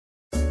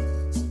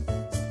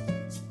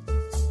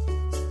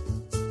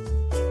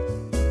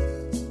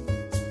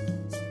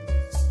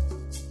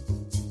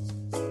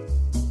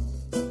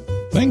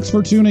Thanks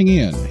for tuning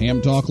in.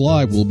 Ham Talk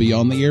Live will be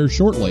on the air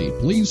shortly.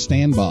 Please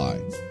stand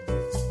by.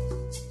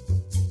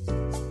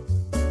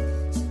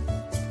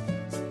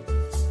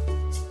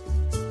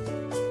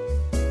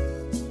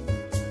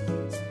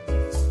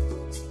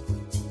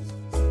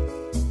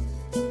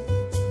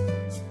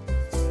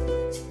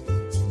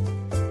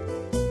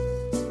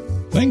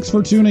 Thanks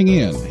for tuning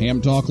in.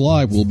 Ham Talk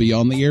Live will be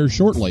on the air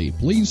shortly.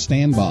 Please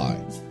stand by.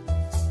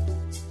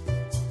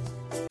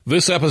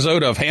 This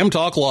episode of Ham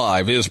Talk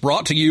Live is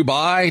brought to you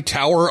by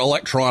Tower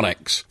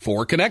Electronics.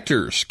 For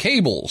connectors,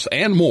 cables,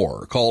 and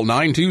more, call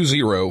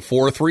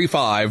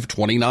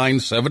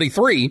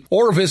 920-435-2973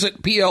 or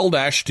visit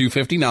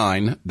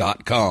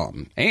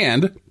pl-259.com.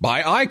 And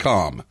by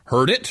ICOM.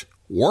 Heard it,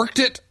 worked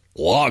it,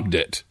 logged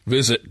it.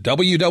 Visit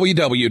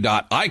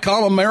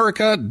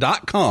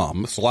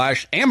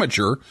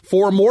www.icomamerica.com/amateur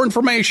for more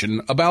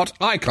information about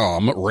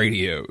ICOM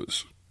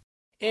radios.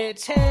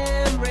 It's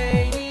Ham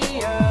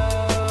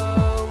Radio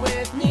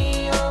with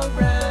Neil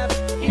Rapp.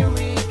 Here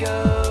we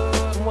go.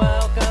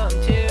 Welcome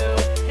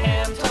to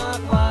Ham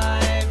Talk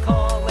Live.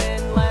 Call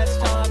in, let's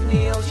talk.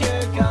 Neil's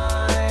your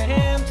guy.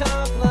 Ham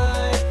Talk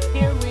Live.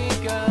 Here we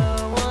go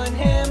on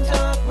Ham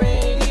Talk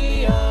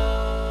Radio.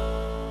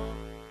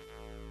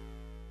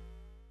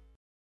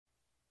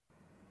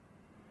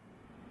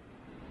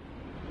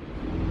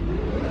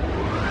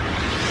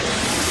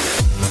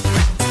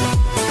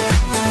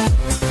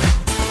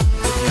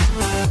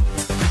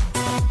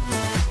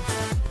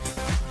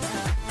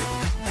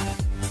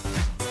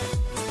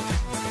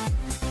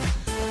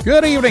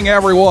 Good evening,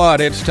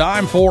 everyone. It's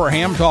time for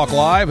Ham Talk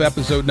Live,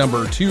 episode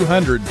number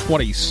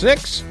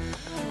 226.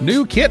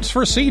 New Kits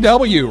for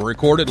CW,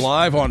 recorded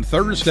live on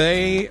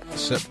Thursday,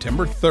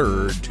 September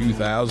 3rd,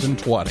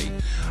 2020.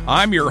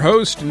 I'm your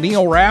host,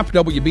 Neil Rapp,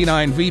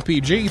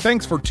 WB9VPG.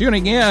 Thanks for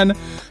tuning in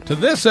to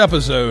this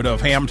episode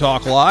of Ham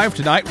Talk Live.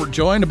 Tonight we're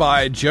joined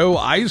by Joe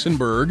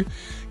Eisenberg,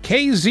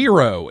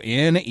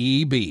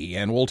 K0NEB,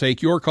 and we'll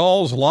take your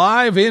calls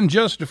live in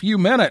just a few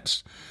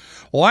minutes.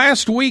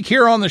 Last week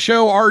here on the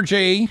show,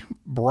 RJ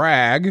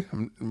Bragg,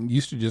 I'm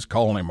used to just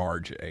calling him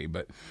RJ,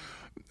 but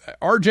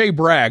RJ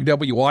Bragg,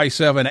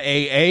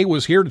 WY7AA,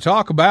 was here to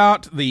talk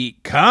about the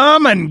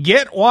Come and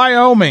Get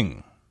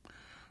Wyoming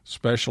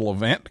special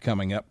event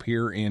coming up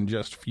here in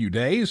just a few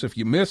days. If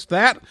you missed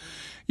that,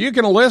 you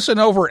can listen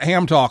over at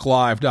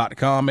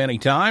hamtalklive.com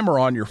anytime or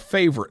on your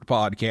favorite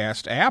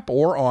podcast app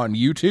or on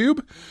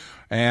YouTube.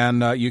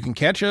 And you can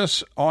catch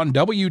us on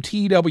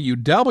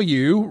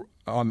WTWW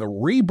on the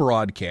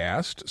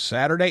rebroadcast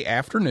Saturday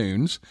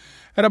afternoons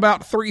at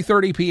about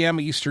 3:30 p.m.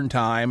 Eastern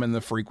Time, and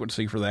the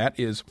frequency for that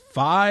is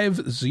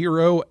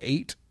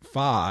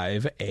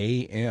 5085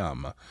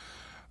 a.m.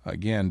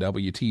 Again,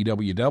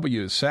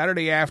 WTWW is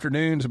Saturday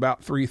afternoons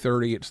about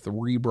 3:30. It's the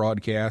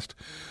rebroadcast.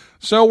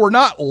 So we're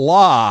not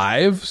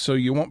live, so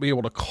you won't be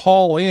able to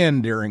call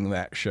in during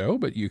that show,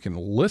 but you can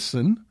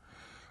listen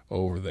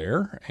over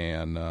there,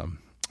 and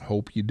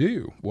hope you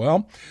do.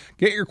 Well,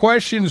 get your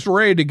questions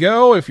ready to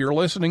go. If you're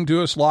listening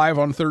to us live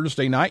on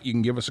Thursday night, you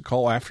can give us a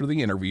call after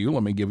the interview.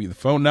 Let me give you the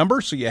phone number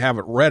so you have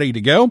it ready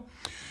to go.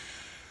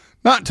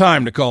 Not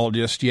time to call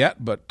just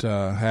yet, but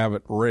have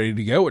it ready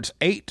to go. It's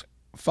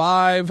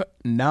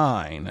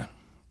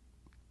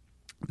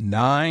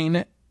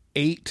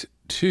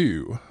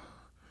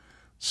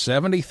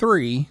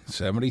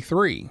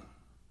 859-982-7373.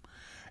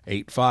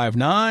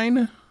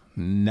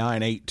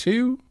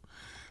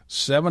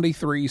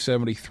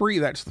 859-982-7373.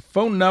 That's the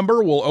phone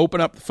number. We'll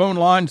open up the phone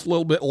lines a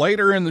little bit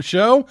later in the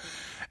show,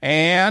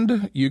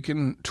 and you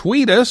can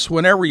tweet us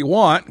whenever you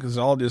want, because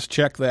I'll just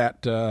check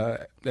that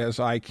as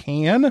I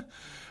can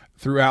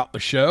throughout the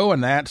show,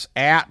 and that's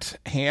at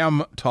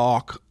Ham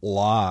Talk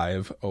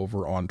Live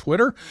over on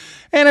Twitter.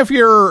 And if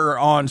you're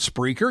on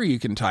Spreaker, you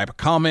can type a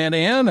comment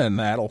in, and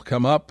that'll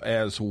come up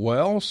as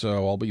well.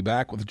 So I'll be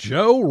back with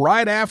Joe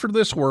right after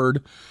this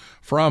word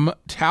from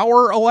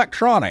Tower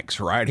Electronics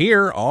right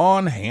here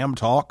on Ham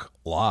Talk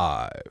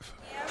Live.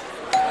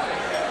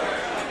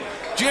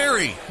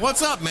 Jerry,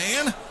 what's up,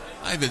 man?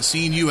 I haven't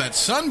seen you at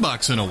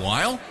Sunbucks in a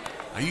while.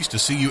 I used to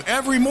see you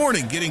every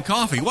morning getting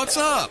coffee. What's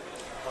up?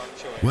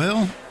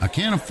 Well, I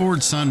can't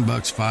afford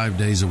Sunbucks 5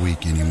 days a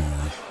week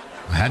anymore.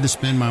 I had to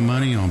spend my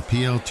money on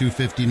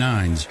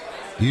PL259s.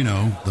 You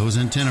know, those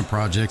antenna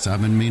projects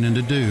I've been meaning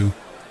to do.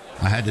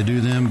 I had to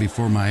do them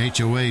before my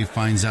HOA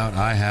finds out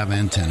I have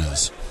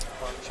antennas.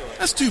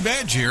 That's too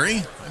bad,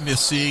 Jerry. I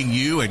miss seeing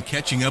you and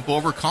catching up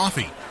over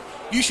coffee.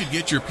 You should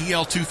get your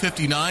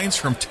PL259s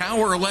from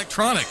Tower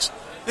Electronics.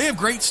 They have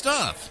great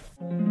stuff.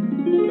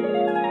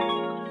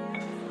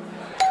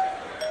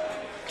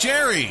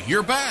 Jerry,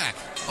 you're back.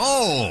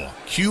 Oh,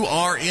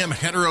 QRM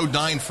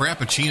Heterodyne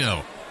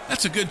Frappuccino.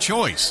 That's a good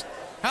choice.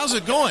 How's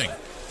it going?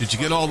 Did you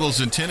get all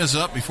those antennas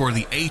up before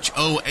the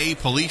HOA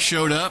police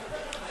showed up?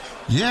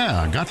 Yeah,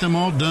 I got them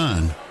all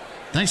done.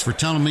 Thanks for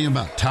telling me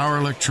about Tower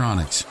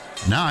Electronics.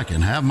 Now I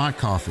can have my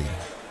coffee.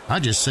 I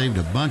just saved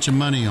a bunch of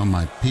money on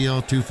my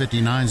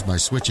PL259s by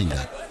switching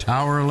to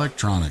Tower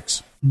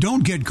Electronics.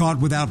 Don't get caught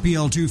without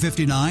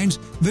PL259s.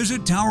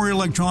 Visit Tower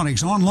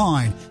Electronics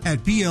online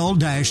at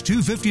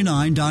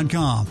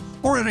PL-259.com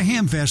or at a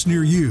Hamfest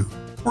near you.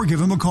 Or give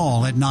them a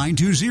call at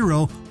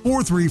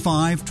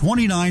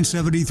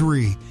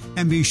 920-435-2973.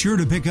 And be sure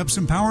to pick up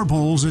some power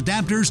poles,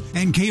 adapters,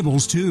 and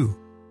cables too.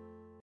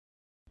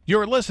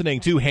 You're listening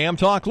to Ham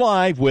Talk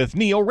Live with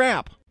Neil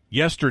Rapp.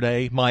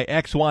 Yesterday, my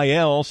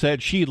XYL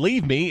said she'd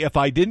leave me if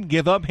I didn't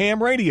give up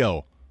ham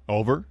radio.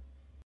 Over.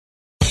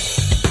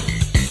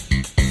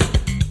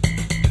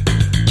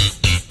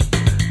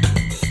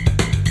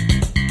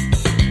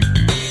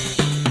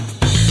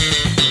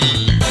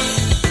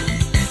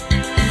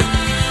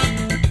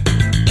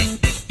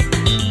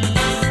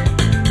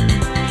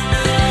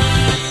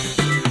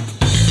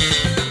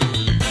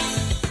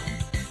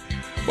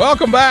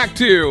 Welcome back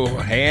to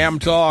Ham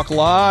Talk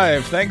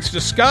Live. Thanks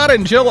to Scott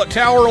and Jill at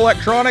Tower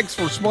Electronics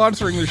for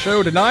sponsoring the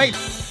show tonight.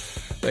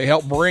 They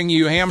help bring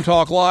you Ham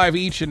Talk Live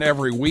each and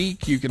every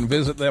week. You can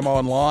visit them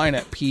online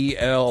at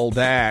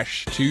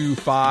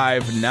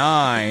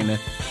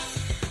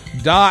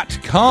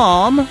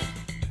pl-259.com.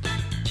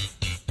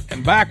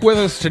 And back with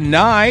us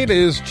tonight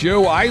is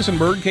Joe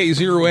Eisenberg,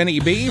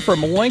 K0NEB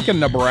from Lincoln,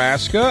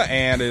 Nebraska,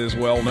 and is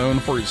well known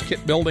for his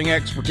kit building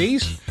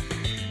expertise.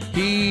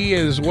 He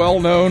is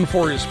well known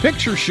for his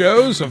picture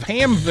shows of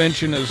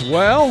Hamvention as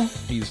well.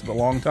 He's the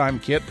longtime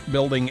kit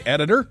building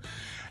editor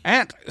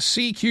at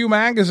CQ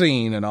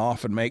Magazine and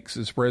often makes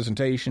his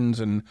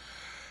presentations and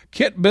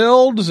kit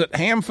builds at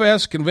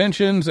Hamfest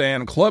conventions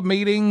and club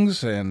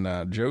meetings.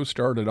 And Joe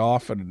started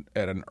off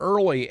at an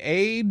early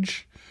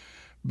age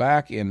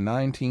back in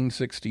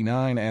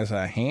 1969 as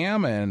a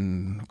ham.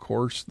 And, of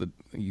course,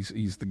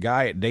 he's the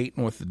guy at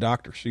Dayton with the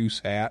Dr.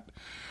 Seuss hat.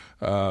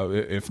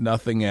 If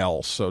nothing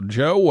else. So,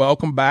 Joe,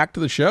 welcome back to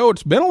the show.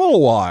 It's been a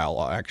little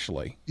while,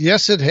 actually.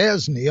 Yes, it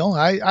has, Neil.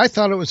 I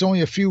thought it was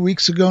only a few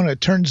weeks ago, and it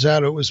turns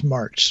out it was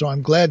March. So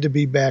I'm glad to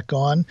be back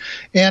on.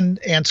 And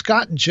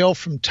Scott and Jill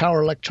from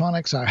Tower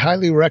Electronics, I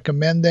highly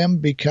recommend them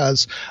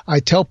because I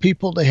tell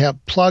people to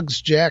have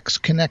plugs, jacks,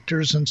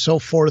 connectors, and so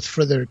forth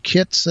for their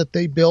kits that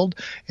they build,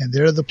 and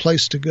they're the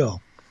place to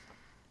go.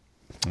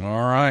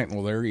 All right.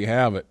 Well, there you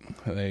have it.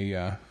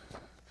 They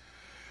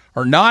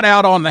are not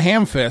out on the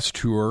Hamfest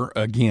tour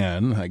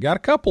again. I got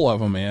a couple of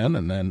them in,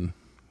 and then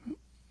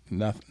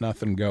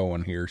nothing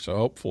going here. So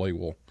hopefully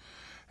we'll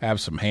have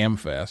some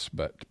Hamfest.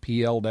 But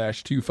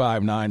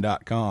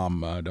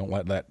pl-259.com. Don't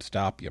let that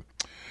stop you.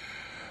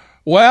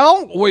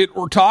 Well,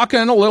 we're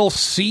talking a little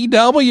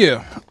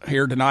CW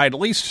here tonight. At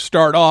least to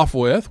start off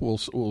with.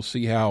 We'll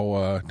see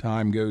how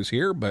time goes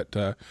here, but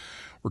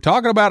we're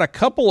talking about a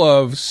couple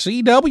of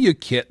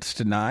CW kits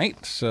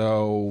tonight.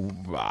 So.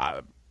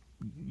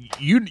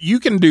 You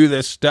can do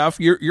this stuff.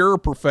 You're a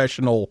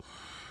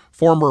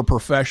former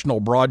professional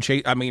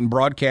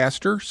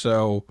broadcaster.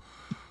 So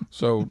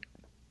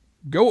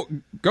go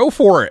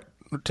for it.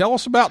 Tell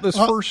us about this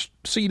first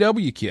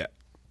CW kit.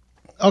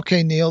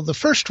 Okay, Neil. The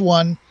first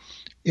one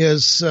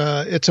is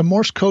it's a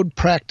Morse code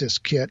practice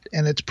kit,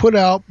 and it's put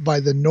out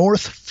by the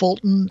North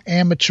Fulton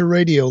Amateur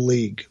Radio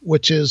League,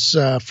 which is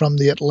from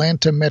the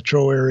Atlanta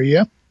metro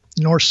area.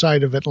 North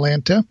side of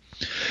Atlanta,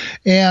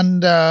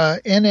 and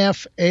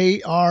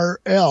nfarl.org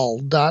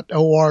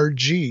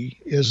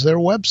is their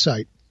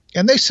website.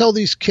 And they sell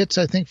these kits,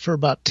 I think, for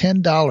about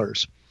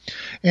 $10.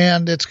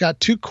 And it's got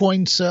 2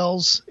 coin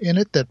cells in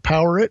it that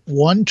power it,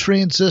 1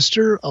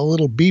 transistor, a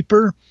little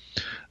beeper,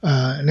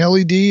 an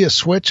LED, a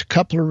switch, a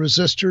couple of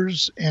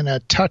resistors, and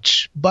a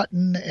touch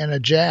button and a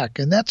jack.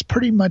 And that's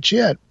pretty much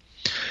it.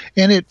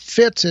 And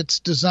it's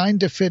designed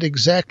to fit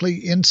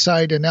exactly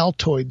inside an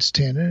Altoids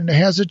tin. And it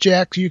has a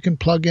jack you can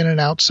plug in an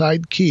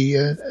outside key,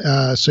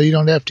 so you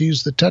don't have to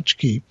use the touch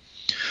key.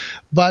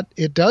 But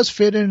it does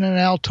fit in an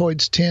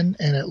Altoids tin,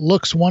 and it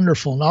looks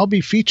wonderful. And I'll be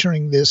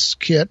featuring this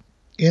kit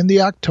in the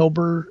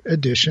October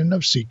edition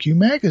of CQ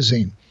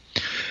Magazine.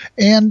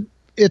 And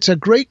it's a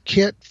great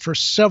kit for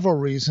several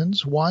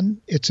reasons.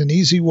 One, it's an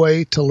easy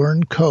way to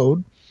learn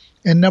code.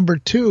 And number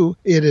 2,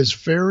 it is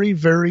very,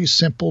 very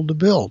simple to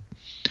build.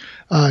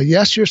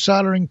 Yes, you're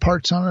soldering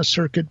parts on a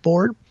circuit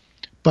board,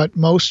 but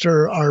most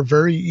are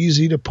very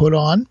easy to put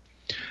on.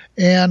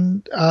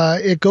 And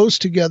it goes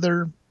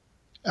together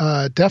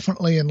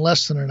definitely in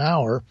less than an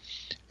hour.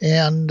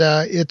 And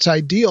it's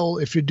ideal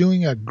if you're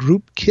doing a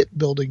group kit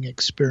building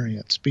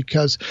experience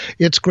because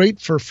it's great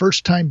for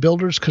first-time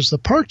builders because the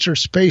parts are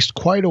spaced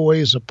quite a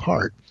ways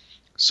apart.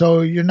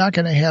 So you're not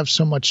going to have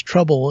so much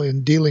trouble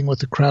in dealing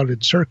with a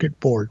crowded circuit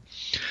board.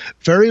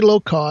 Very low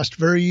cost,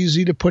 very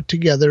easy to put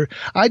together.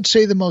 I'd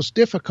say the most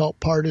difficult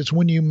part is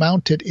when you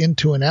mount it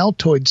into an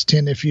Altoids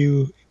tin. If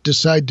you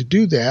decide to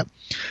do that,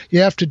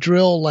 you have to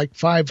drill like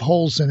 5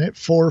 holes in it,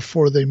 4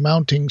 for the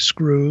mounting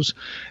screws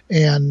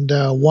and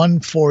 1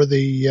 for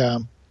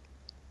the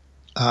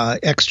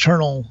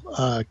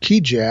external key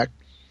jack.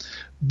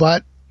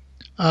 But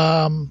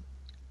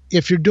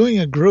if you're doing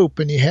a group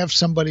and you have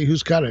somebody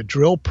who's got a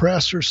drill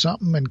press or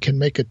something and can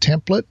make a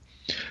template,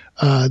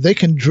 they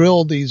can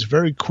drill these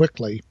very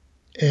quickly.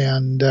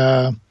 And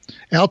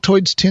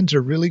Altoids tins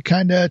are really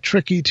kind of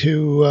tricky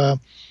to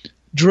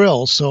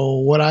drill. So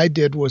what I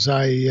did was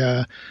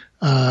I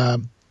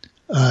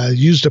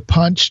used a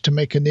punch to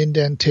make an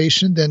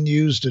indentation, then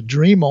used a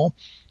Dremel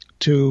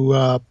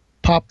to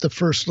pop the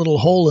first little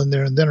hole in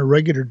there, and then a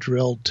regular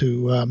drill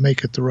to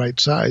make it the right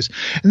size.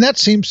 And that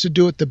seems to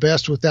do it the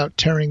best without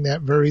tearing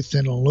that very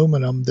thin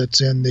aluminum that's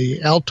in the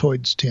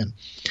Altoids tin.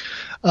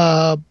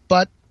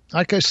 But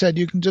like I said,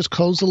 you can just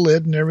close the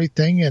lid and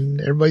everything, and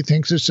everybody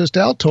thinks it's just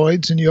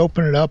Altoids, and you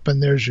open it up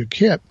and there's your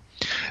kit.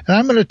 And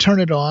I'm going to turn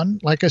it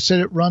on. Like I said,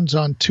 it runs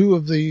on 2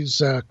 of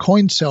these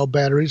coin cell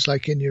batteries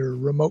like in your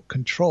remote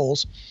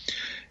controls.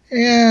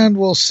 And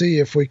we'll see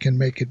if we can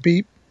make it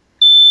beep.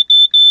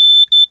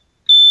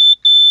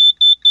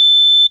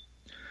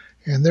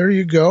 And there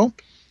you go.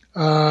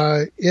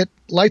 It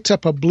lights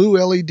up a blue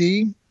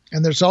LED,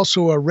 and there's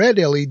also a red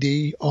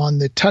LED on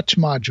the touch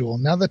module.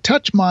 Now, the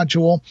touch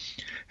module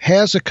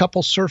has a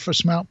couple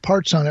surface mount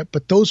parts on it,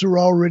 but those are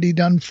already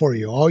done for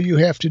you. All you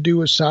have to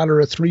do is solder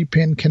a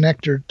 3-pin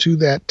connector to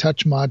that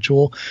touch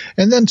module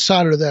and then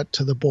solder that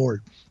to the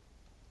board.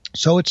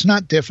 So it's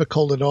not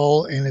difficult at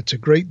all, and it's a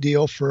great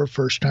deal for a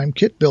first-time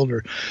kit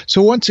builder.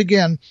 So once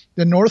again,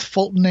 the North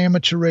Fulton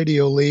Amateur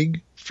Radio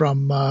League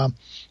from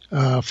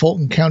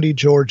Fulton County,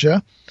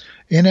 Georgia,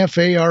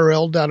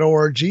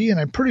 nfarl.org, and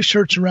I'm pretty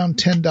sure it's around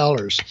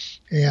 $10.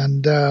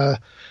 And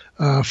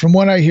from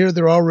what I hear,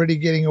 they're already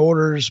getting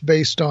orders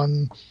based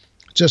on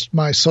just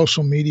my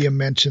social media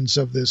mentions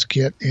of this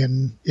kit,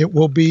 and it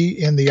will be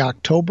in the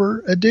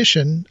October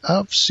edition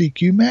of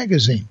CQ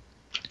Magazine.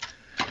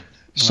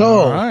 So,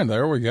 all right,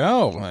 there we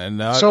go.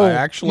 And I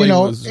actually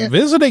was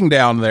visiting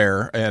down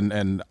there,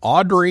 and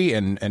Audrey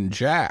and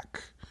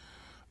Jack,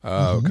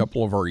 a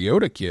couple of our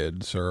Yoda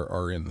kids,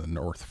 are in the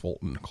North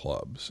Fulton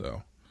Club.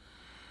 So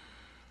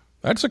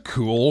that's a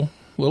cool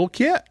little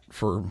kit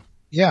for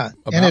and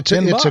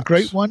it's a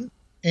great one.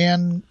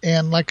 And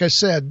like I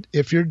said,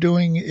 if you're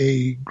doing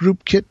a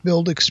group kit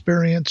build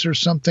experience or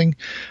something,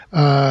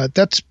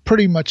 that's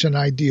pretty much an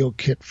ideal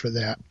kit for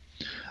that.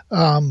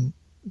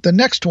 The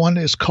next one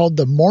is called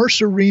the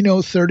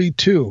Morserino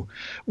 32,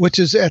 which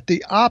is at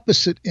the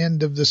opposite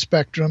end of the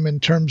spectrum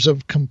in terms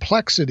of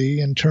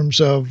complexity, in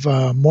terms of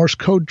Morse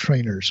code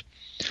trainers.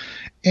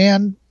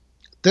 And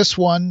this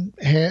one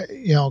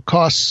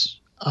costs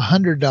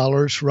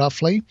 $100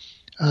 roughly.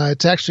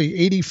 It's actually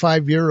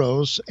 85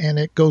 euros, and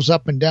it goes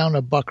up and down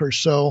a buck or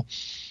so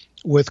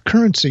with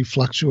currency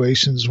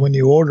fluctuations when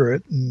you order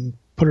it and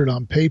put it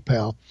on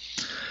PayPal.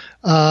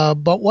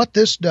 But what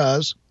this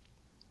does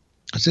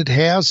is it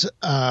has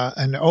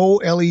an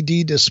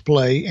OLED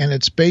display, and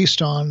it's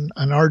based on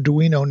an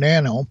Arduino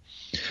Nano,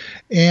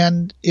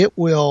 and it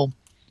will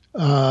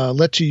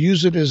let you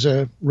use it as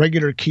a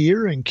regular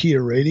keyer and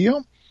keyer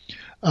radio.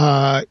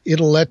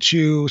 It'll let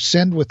you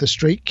send with a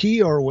straight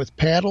key or with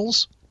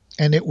paddles,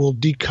 and it will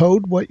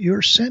decode what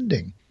you're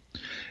sending.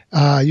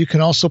 You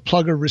can also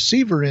plug a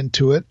receiver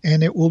into it,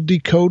 and it will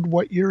decode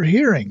what you're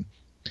hearing,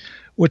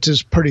 which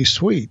is pretty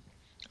sweet.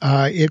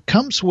 It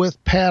comes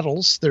with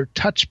paddles. They're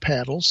touch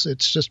paddles.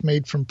 It's just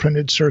made from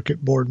printed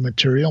circuit board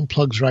material and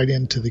plugs right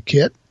into the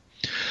kit.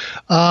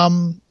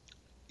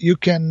 You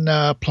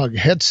can plug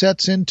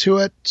headsets into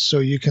it so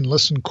you can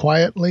listen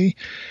quietly.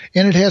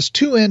 And it has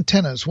 2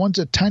 antennas. One's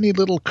a tiny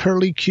little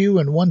curly Q,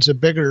 and one's a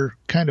bigger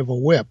kind of a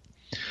whip.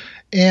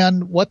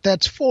 And what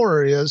that's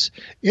for is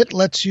it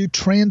lets you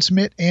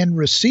transmit and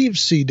receive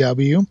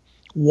CW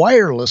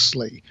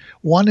wirelessly.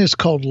 One is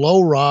called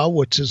LoRa,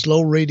 which is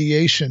low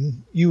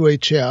radiation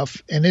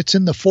UHF, and it's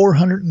in the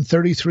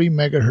 433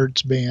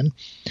 megahertz band,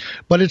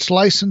 but it's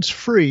license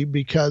free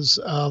because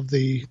of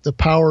the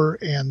power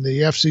and the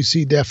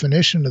FCC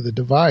definition of the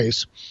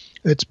device.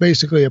 It's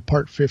basically a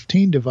Part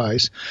 15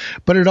 device,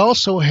 but it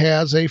also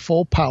has a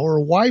full power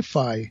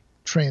Wi-Fi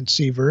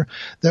transceiver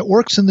that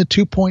works in the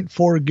 2.4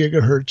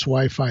 gigahertz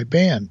Wi-Fi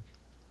band.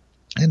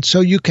 And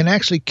so you can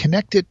actually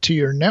connect it to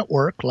your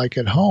network like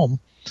at home.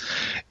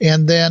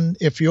 And then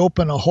if you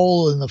open a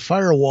hole in the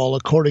firewall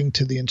according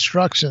to the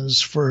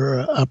instructions for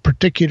a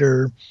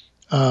particular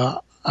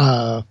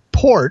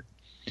port,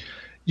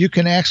 you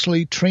can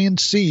actually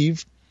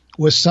transceive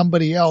with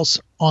somebody else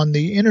on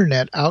the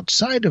internet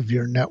outside of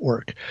your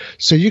network.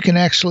 So you can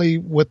actually,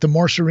 with the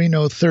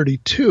Morserino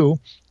 32,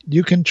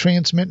 you can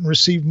transmit and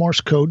receive Morse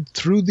code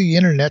through the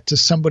internet to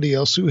somebody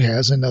else who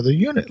has another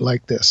unit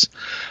like this.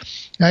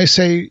 I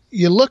say,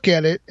 you look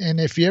at it, and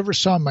if you ever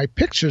saw my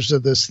pictures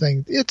of this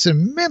thing, it's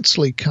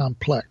immensely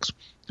complex.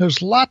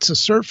 There's lots of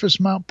surface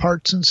mount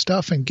parts and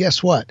stuff, and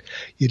guess what?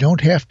 You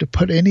don't have to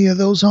put any of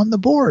those on the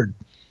board.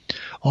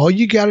 All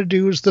you got to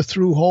do is the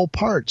through-hole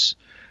parts.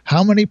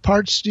 How many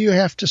parts do you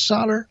have to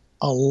solder?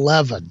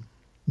 11.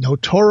 No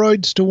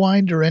toroids to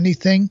wind or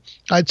anything.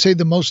 I'd say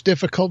the most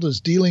difficult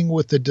is dealing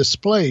with the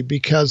display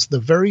because the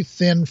very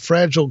thin,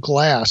 fragile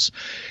glass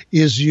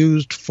is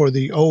used for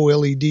the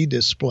OLED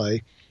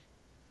display.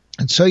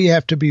 And so you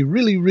have to be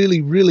really,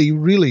 really, really,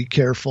 really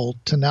careful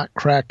to not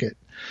crack it.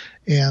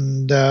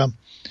 And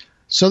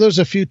so there's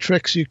a few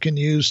tricks you can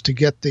use to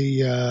get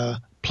the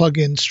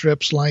plug-in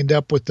strips lined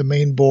up with the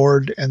main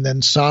board and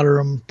then solder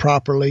them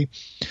properly.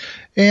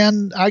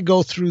 And I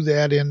go through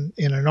that in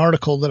an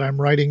article that I'm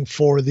writing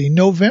for the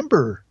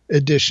November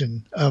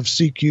edition of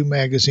CQ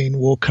Magazine.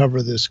 We'll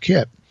cover this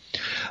kit.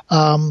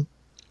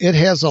 It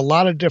has a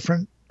lot of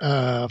different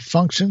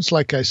functions.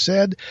 Like I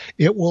said,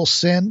 it will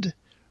send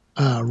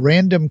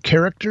random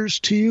characters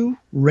to you,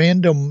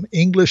 random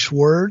English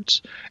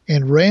words,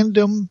 and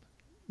random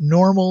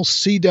normal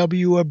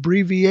CW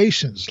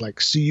abbreviations like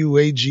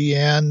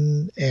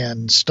CUAGN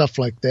and stuff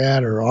like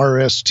that, or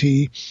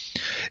RST.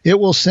 It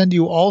will send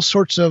you all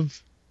sorts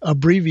of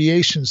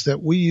abbreviations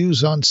that we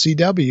use on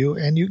CW,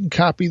 and you can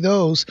copy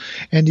those,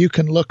 and you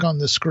can look on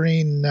the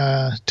screen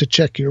to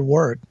check your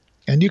work.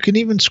 And you can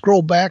even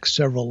scroll back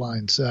several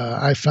lines.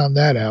 I found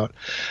that out.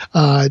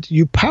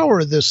 You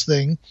power this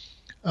thing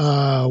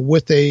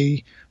with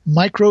a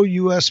micro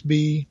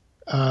USB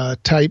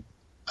type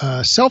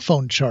cell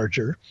phone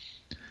charger,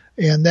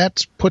 and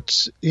that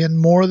puts in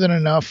more than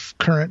enough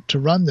current to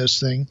run this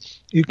thing.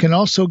 You can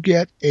also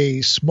get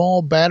a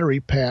small battery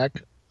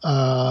pack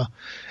at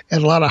a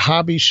lot of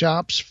hobby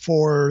shops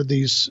for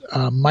these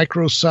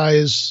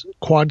micro-size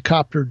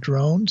quadcopter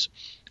drones.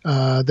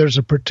 There's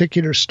a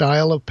particular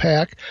style of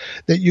pack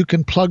that you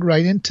can plug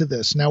right into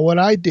this. Now, what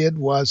I did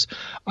was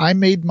I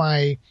made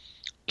my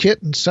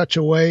kit in such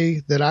a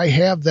way that I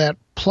have that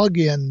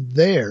plug-in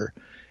there,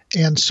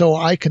 and so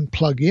I can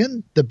plug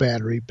in the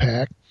battery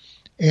pack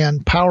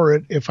and power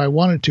it if I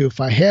wanted to, if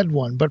I had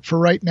one. But for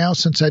right now,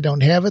 since I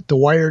don't have it, the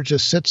wire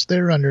just sits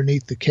there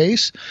underneath the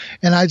case,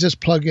 and I just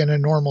plug in a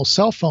normal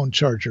cell phone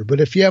charger. But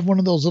if you have one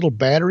of those little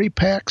battery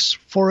packs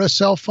for a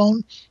cell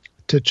phone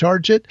to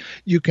charge it,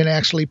 you can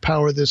actually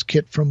power this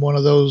kit from one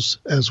of those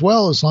as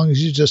well, as long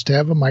as you just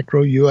have a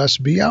micro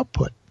USB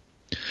output.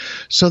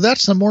 So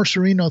that's the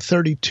Morserino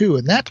 32,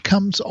 and that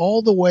comes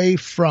all the way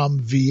from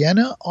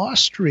Vienna,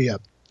 Austria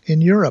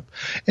in Europe.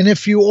 And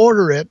if you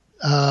order it,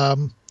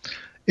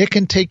 it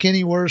can take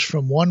anywhere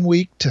from 1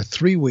 week to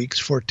 3 weeks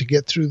for it to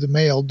get through the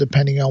mail,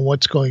 depending on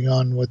what's going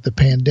on with the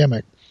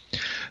pandemic.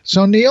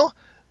 So, Neil,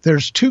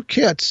 there's two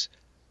kits,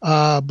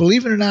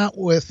 believe it or not,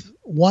 with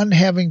one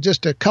having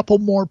just a couple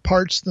more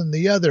parts than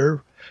the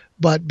other,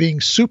 but being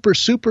super,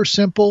 super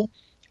simple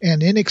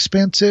and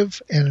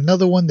inexpensive, and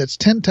another one that's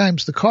 10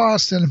 times the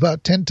cost and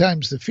about 10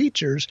 times the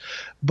features,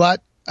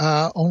 but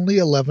only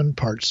 11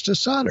 parts to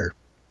solder.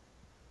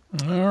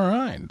 All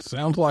right.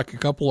 Sounds like a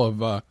couple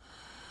of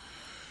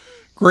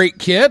great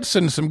kits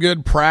and some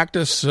good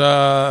practice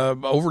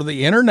over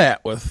the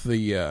internet with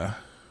the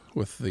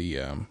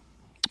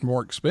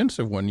more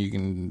expensive one. You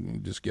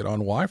can just get on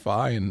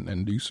Wi-Fi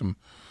and do some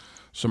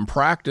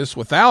practice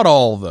without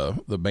all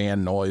the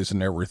band noise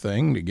and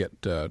everything to get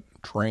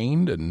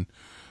trained, and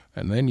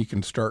then you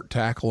can start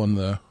tackling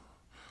the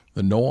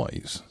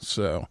noise.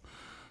 So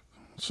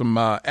some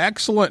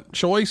excellent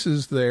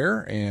choices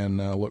there, and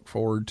look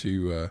forward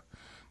to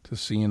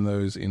seeing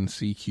those in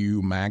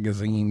CQ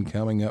Magazine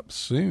coming up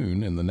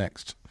soon in the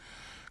next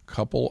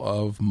couple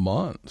of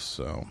months.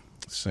 So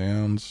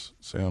sounds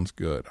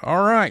good.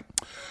 All right.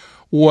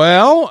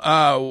 Well,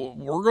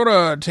 we're going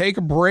to take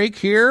a break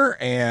here,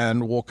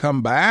 and we'll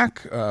come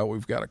back.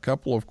 We've got a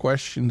couple of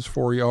questions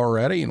for you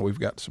already, and we've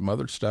got some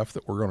other stuff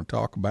that we're going to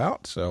talk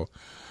about. So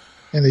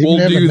and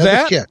we'll do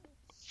that. Kit.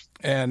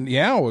 And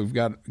yeah, we've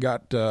got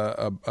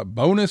a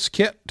bonus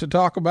kit to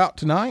talk about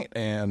tonight,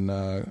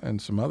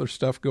 and some other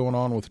stuff going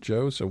on with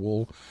Joe. So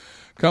we'll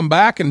come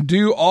back and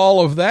do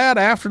all of that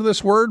after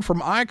this word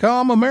from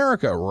ICOM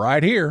America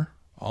right here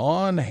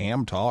on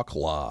Ham Talk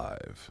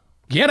Live.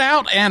 Get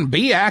out and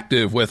be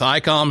active with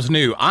ICOM's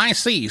new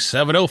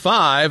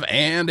IC705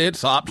 and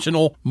its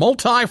optional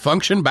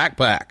multi-function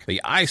backpack. The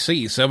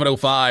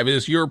IC705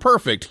 is your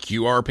perfect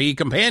QRP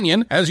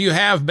companion, as you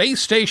have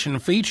base station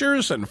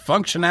features and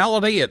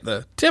functionality at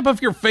the tip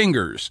of your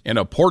fingers in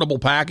a portable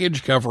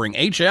package covering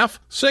HF,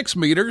 6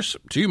 meters,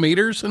 2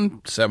 meters,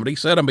 and 70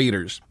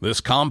 centimeters.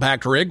 This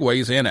compact rig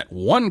weighs in at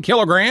 1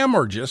 kilogram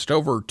or just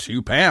over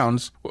 2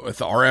 pounds, with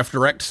RF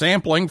direct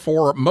sampling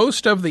for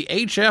most of the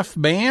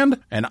HF band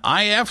and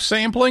IF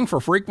sampling for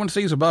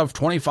frequencies above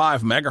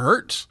 25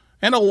 megahertz,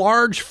 and a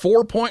large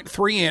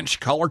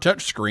 4.3-inch color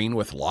touch screen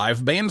with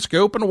live band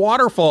scope and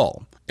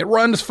waterfall. It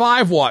runs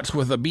 5 watts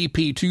with a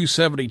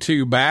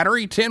BP272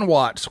 battery, 10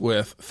 watts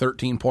with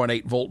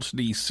 13.8 volts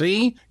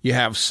DC. You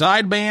have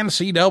sideband,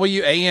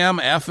 CW, AM,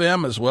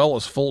 FM, as well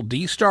as full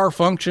D-Star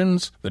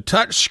functions. The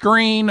touch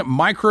screen,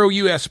 micro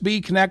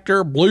USB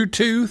connector,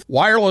 Bluetooth,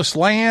 wireless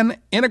LAN,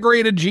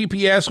 integrated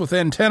GPS with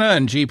antenna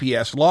and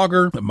GPS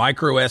logger. The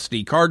micro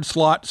SD card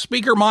slot,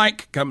 speaker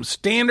mic comes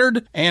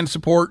standard and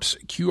supports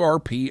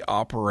QRP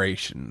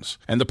operations.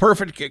 And the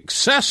perfect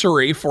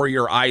accessory for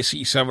your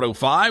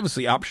IC705 is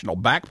the optional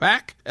backpack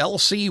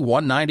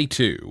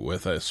LC192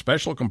 with a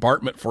special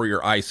compartment for your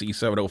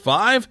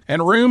IC705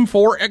 and room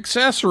for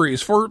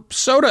accessories for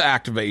soda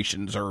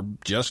activations or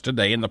just a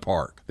day in the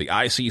park. The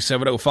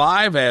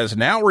IC705 has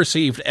now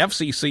received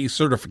FCC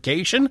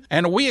certification,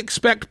 and we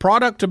expect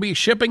product to be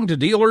shipping to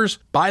dealers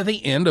by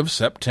the end of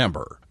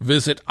September.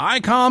 Visit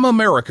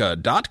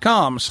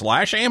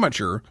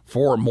ICOMAmerica.com/amateur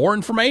for more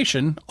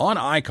information on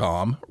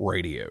ICOM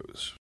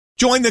radios.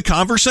 Join the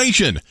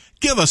conversation.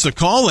 Give us a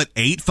call at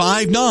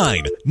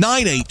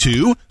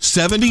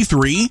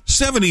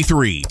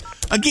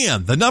 859-982-7373.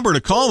 Again, the number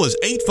to call is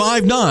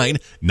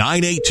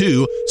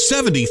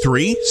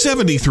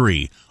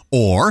 859-982-7373.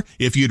 Or,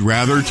 if you'd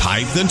rather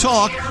type than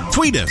talk,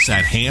 tweet us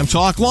at Ham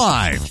Talk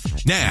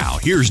Live. Now,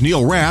 here's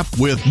Neil Rapp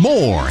with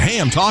more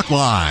Ham Talk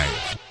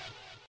Live.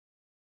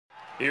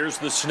 Here's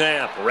the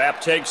snap. Rapp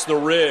takes the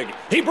rig.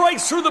 He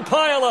breaks through the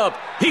pileup.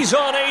 He's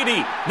on 80.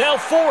 Now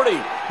 40.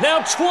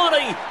 Now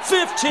 20.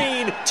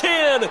 15.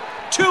 10.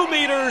 2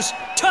 meters.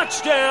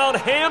 Touchdown.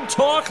 Ham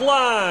Talk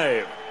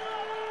Live.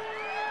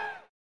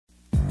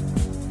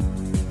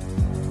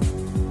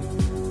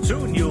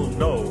 Soon you'll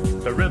know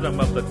the rhythm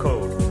of the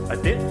code. A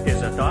dit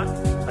is a dot.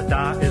 A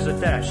da is a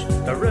dash.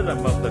 The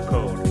rhythm of the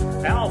code.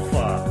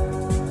 Alpha.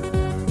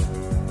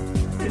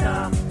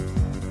 Da.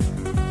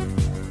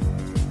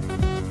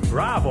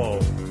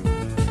 Bravo.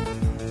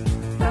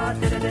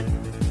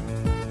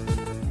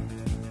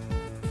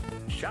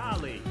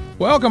 Charlie.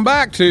 Welcome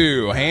back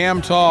to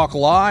Ham Talk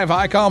Live.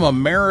 ICOM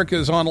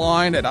America's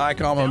online at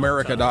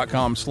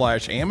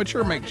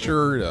icomamerica.com/amateur. Make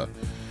sure to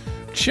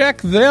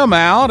check them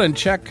out and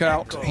check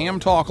out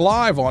Ham Talk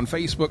Live on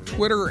Facebook,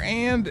 Twitter,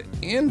 and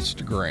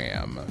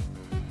Instagram.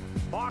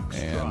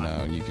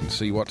 And you can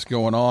see what's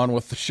going on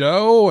with the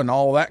show and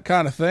all that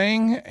kind of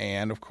thing.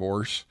 And, of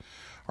course,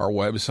 our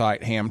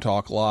website,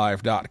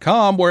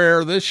 hamtalklive.com,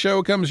 where this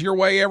show comes your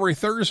way every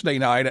Thursday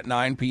night at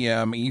 9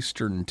 p.m.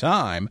 Eastern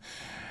Time.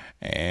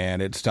 And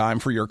it's time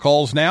for your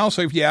calls now.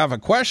 So if you have a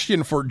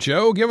question for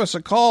Joe, give us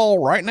a call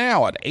right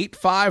now at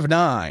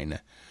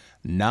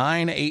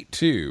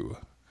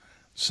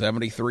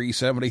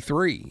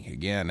 859-982-7373.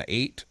 Again,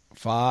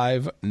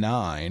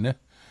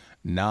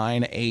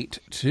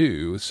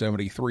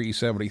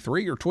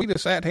 859-982-7373. Or tweet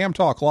us at Ham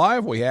Talk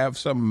Live. We have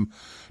some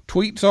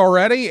tweets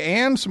already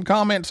and some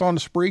comments on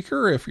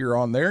Spreaker. If you're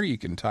on there, you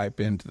can type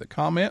into the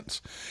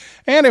comments.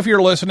 And if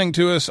you're listening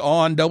to us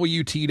on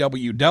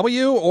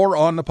WTWW or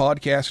on the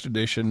podcast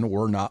edition,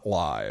 we're not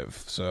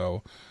live.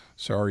 So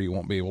sorry you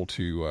won't be able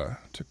to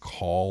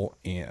call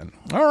in.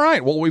 All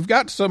right. Well, we've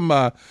got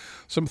some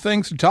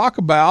things to talk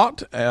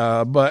about.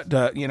 But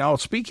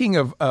speaking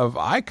of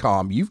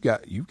ICOM, you've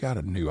got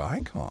a new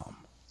ICOM.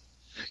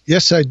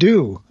 Yes, I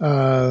do.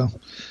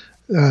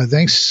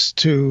 Thanks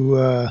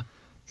to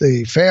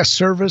the fast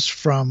service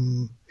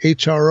from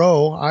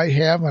HRO, I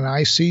have an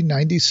IC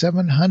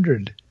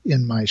 9700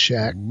 in my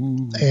shack.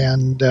 Ooh.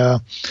 And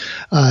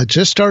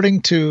just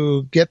starting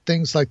to get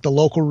things like the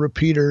local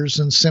repeaters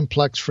and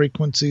simplex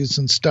frequencies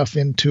and stuff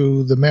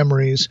into the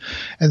memories.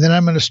 And then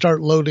I'm going to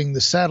start loading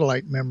the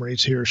satellite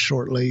memories here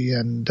shortly.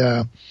 And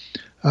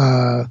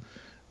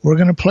we're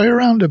going to play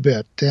around a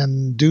bit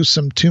and do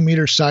some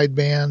 2-meter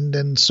sideband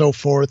and so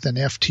forth and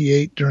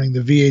FT8 during the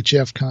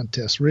VHF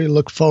contest. Really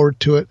look forward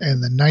to it.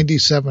 And the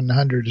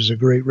 9700 is a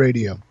great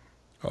radio.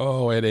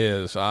 Oh, it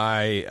is.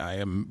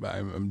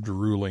 I'm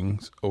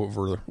drooling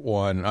over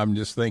one. I'm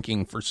just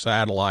thinking for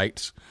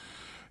satellites,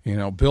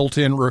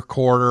 built-in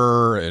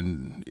recorder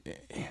and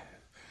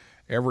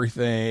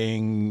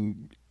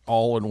everything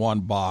all in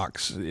one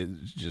box.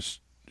 It's just,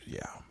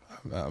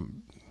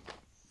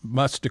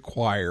 must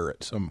acquire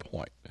at some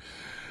point.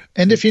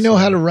 And if you know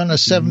how to run a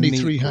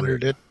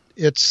 7300,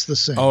 it's the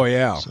same. Oh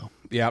yeah, so.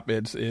 Yep.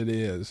 It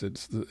is.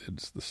 It's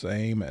the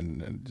same,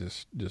 and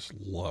just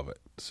love it.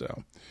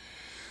 So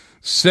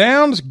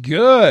sounds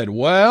good.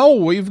 Well,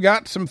 we've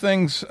got some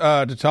things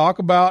to talk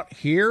about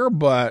here,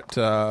 but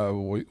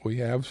we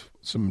have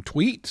some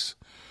tweets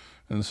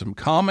and some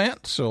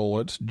comments. So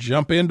let's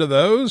jump into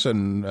those.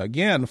 And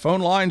again,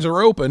 phone lines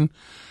are open.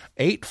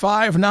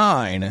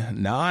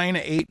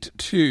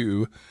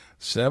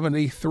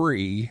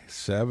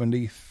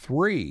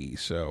 859-982-7373.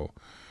 So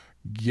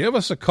give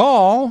us a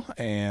call,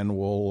 and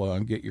we'll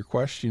get your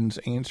questions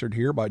answered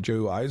here by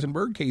Joe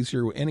Eisenberg,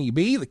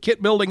 K0NEB, the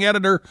kit building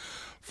editor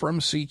from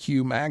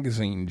CQ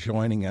Magazine,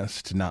 joining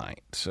us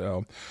tonight.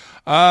 So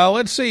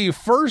let's see.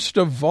 First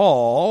of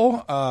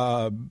all,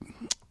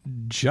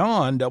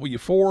 John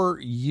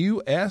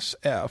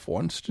W4USF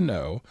wants to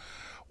know,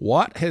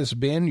 what has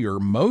been your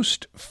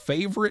most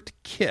favorite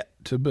kit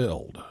to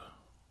build?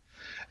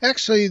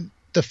 Actually,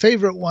 the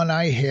favorite one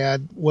I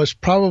had was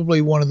probably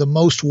one of the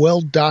most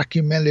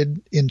well-documented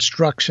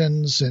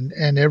instructions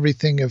and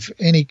everything of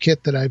any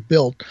kit that I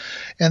built,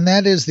 and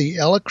that is the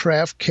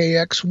Elecraft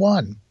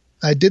KX1.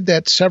 I did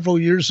that several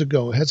years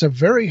ago. It has a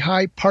very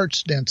high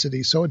parts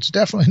density, so it's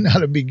definitely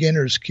not a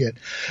beginner's kit.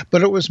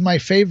 But it was my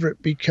favorite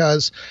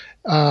because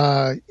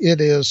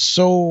it is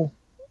so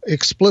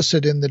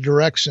explicit in the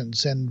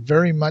directions and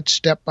very much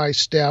step by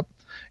step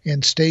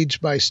and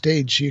stage by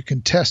stage. You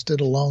can test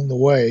it along the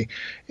way.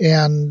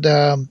 And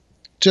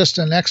just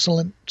an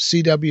excellent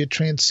CW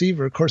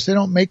transceiver. Of course, they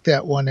don't make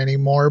that one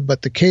anymore,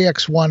 but the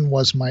KX1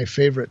 was my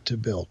favorite to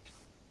build.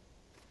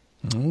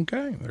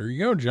 Okay, there you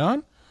go,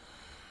 John.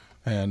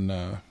 And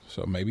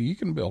so maybe you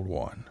can build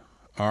one.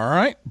 All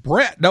right.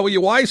 Brett,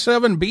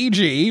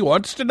 WY7BG,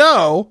 wants to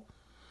know,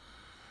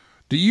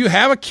 do you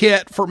have a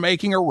kit for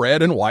making a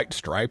red and white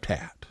striped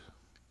hat?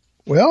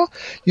 Well,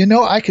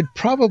 I could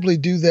probably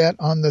do that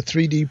on the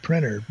 3D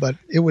printer, but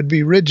it would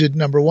be rigid,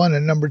 number one.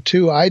 And number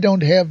two, I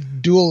don't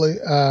have dual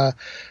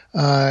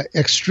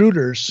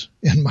extruders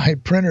in my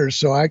printers,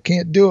 so I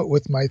can't do it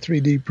with my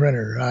 3D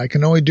printer. I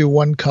can only do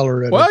one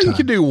color at a time. Well, you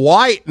could do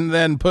white and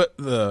then put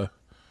the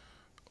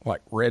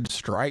red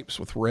stripes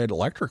with red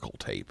electrical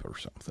tape or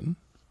something.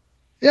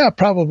 Yeah,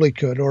 probably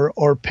could,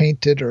 or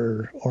paint it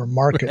or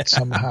mark it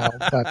somehow.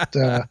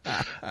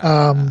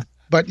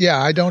 But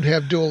yeah, I don't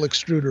have dual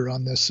extruder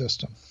on this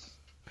system.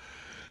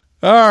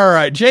 All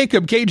right.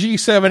 Jacob,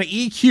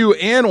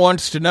 KG7EQN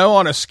wants to know,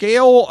 on a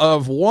scale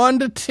of 1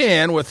 to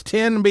 10, with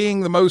 10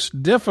 being the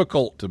most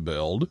difficult to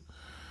build,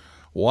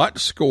 what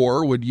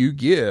score would you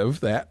give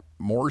that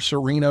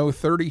Morserino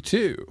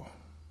 32?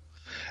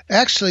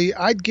 Actually,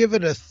 I'd give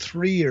it a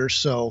 3 or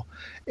so.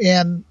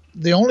 And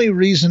the only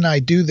reason I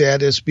do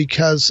that is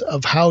because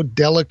of how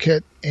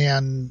delicate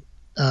and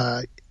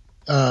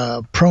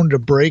prone to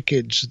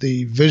breakage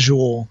the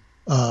visual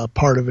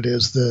part of it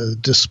is, the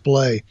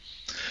display.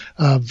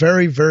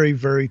 Very, very,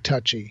 very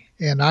touchy.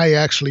 And I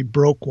actually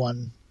broke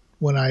one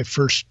when I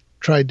first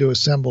tried to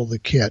assemble the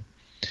kit.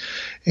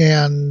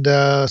 And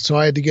so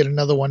I had to get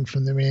another one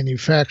from the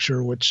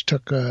manufacturer, which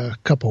took a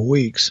couple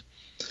weeks.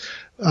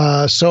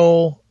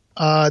 So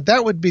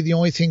that would be the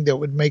only thing that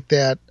would make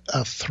that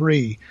a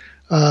 3,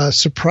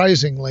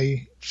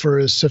 surprisingly, for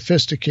as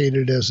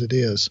sophisticated as it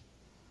is.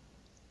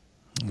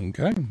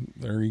 Okay,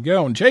 there you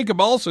go. And Jacob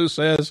also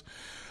says,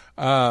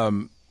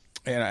 and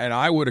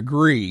I would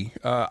agree,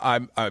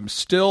 I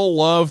still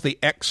love the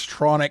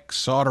Xtronic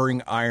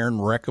soldering iron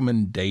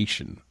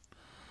recommendation.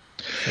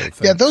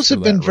 So yeah, those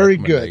have been very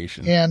good,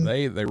 and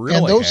they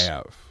really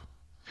have.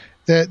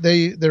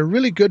 They're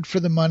really good for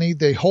the money.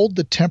 They hold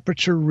the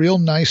temperature real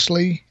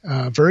nicely,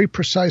 very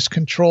precise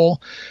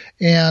control.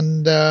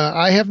 And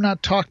I have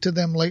not talked to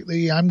them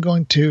lately. I'm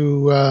going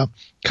to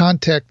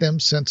contact them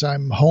since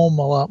I'm home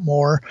a lot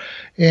more,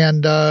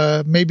 and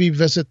maybe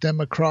visit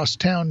them across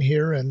town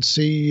here and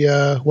see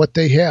what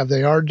they have.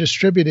 They are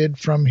distributed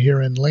from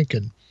here in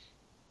Lincoln.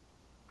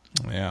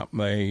 Yeah,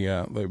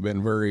 they've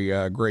been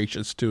very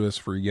gracious to us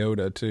for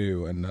Yoda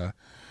too, and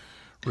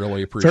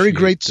really appreciate. Very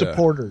great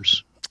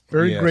supporters.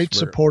 Very great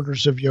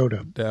supporters of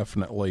Yoda.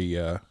 Definitely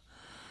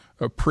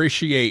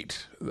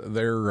appreciate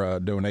their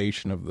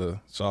donation of the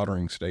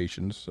soldering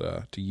stations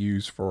to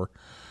use for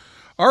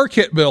our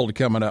kit build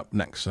coming up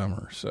next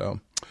summer. So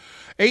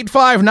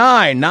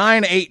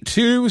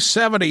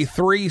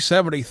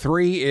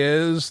 859-982-7373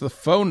 is the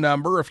phone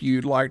number if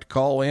you'd like to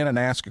call in and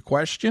ask a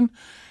question.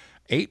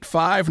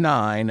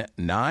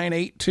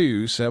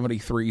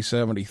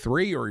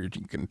 859-982-7373, or you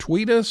can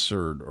tweet us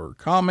or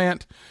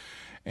comment.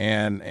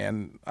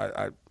 And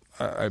I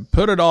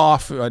put it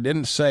off. I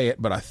didn't say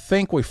it, but I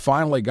think we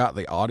finally got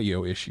the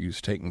audio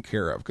issues taken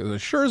care of, because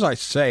as sure as I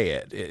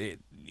say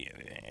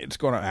it's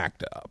going to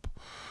act up.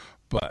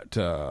 But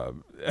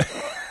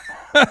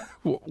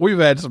we've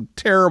had some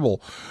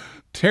terrible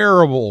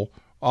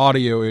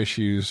audio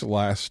issues the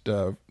last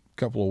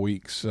couple of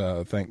weeks,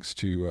 thanks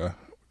to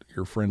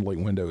your friendly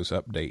Windows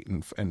update,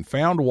 and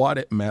found what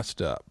it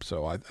messed up.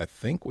 So I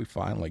think we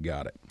finally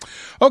got it.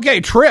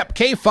 Okay, Trip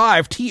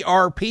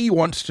K5TRP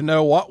wants to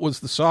know what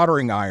was the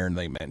soldering iron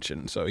they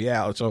mentioned. So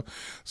yeah,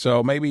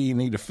 so maybe you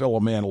need to fill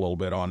them in a little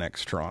bit on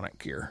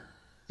Xtronic here.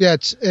 Yeah,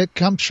 it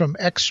comes from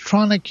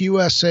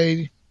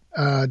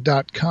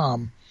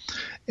xtronikusa.com.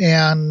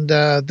 And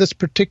this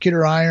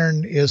particular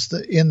iron is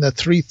in the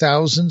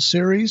 3000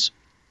 series.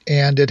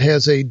 And it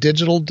has a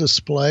digital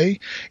display.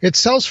 It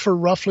sells for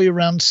roughly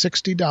around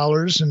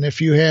 $60, and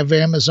if you have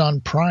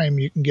Amazon Prime,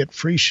 you can get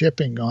free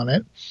shipping on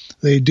it.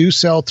 They do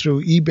sell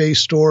through eBay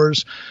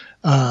stores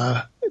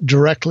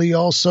directly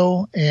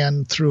also,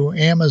 and through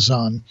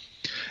Amazon.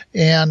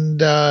 And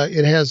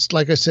it has,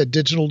 like I said,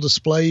 digital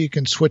display. You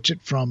can switch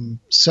it from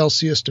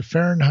Celsius to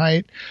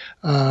Fahrenheit.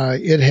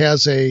 It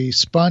has a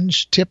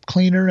sponge tip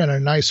cleaner and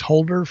a nice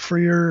holder for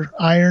your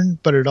iron,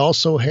 but it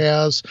also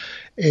has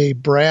a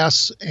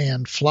brass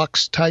and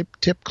flux type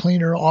tip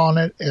cleaner on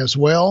it as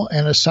well,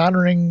 and a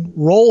soldering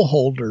roll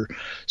holder,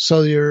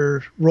 so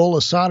your roll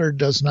of solder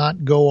does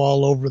not go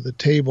all over the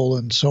table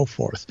and so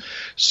forth.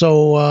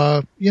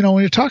 So, when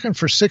you're talking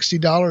for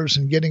 $60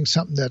 and getting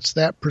something that's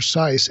that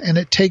precise, and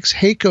it takes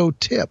Hakko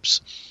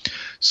tips.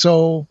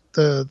 So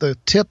the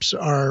tips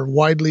are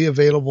widely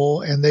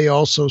available, and they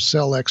also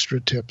sell extra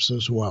tips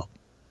as well.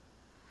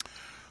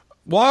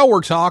 While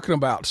we're talking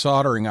about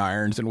soldering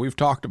irons, and we've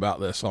talked about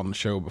this on the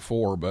show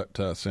before, but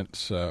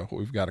since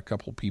we've got a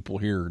couple people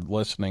here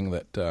listening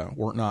that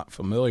were not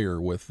familiar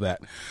with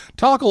that,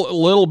 talk a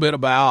little bit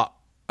about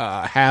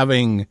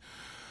having,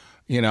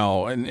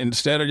 and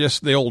instead of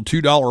just the old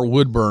 $2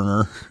 wood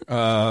burner,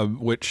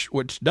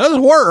 which does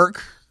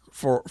work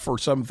for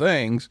some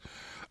things,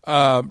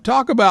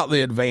 talk about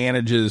the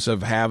advantages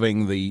of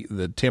having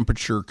the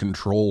temperature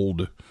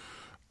controlled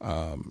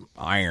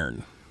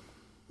iron.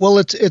 Well,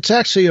 it's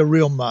actually a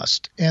real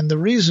must. And the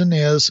reason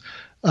is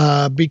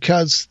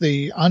because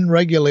the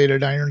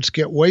unregulated irons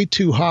get way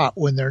too hot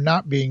when they're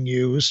not being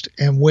used.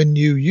 And when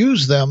you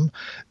use them,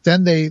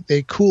 then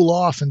they cool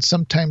off and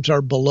sometimes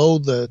are below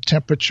the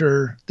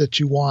temperature that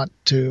you want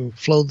to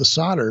flow the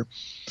solder.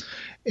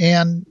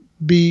 And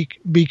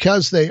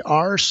because they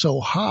are so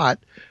hot,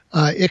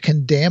 it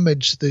can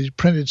damage the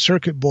printed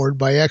circuit board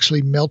by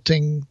actually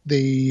melting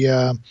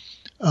the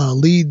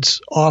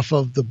leads off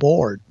of the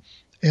board.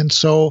 And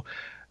so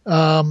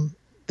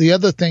the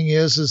other thing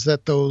is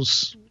that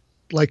those,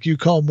 like you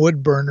call them,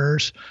 wood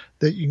burners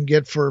that you can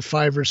get for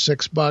 $5 or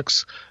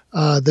 $6,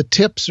 the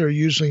tips are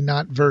usually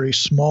not very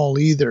small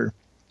either.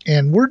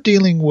 And we're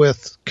dealing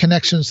with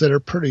connections that are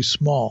pretty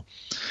small.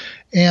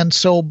 And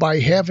so by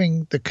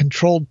having the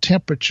controlled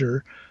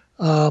temperature,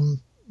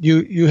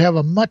 you have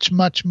a much,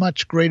 much,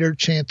 much greater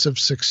chance of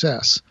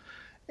success.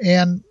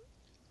 And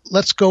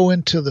let's go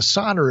into the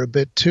solder a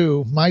bit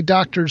too. My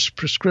doctor's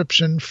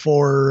prescription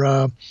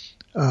for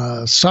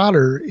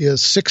solder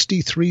is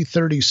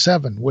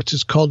 6337, which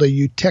is called a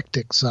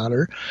eutectic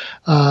solder.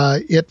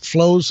 It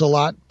flows a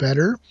lot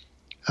better.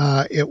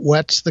 It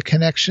wets the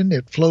connection.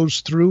 It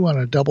flows through on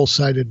a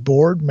double-sided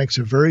board, makes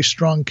a very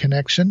strong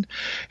connection,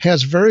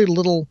 has very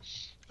little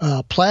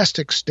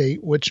plastic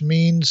state, which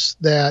means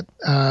that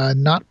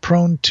not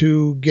prone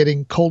to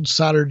getting cold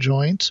solder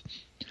joints.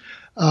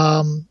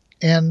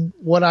 And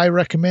what I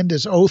recommend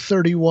is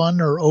 031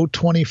 or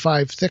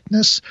 025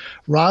 thickness,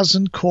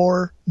 rosin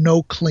core,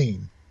 no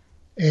clean.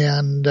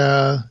 And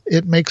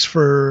it makes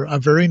for a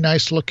very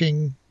nice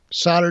looking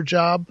solder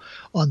job.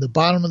 On the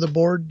bottom of the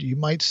board, you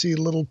might see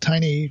little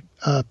tiny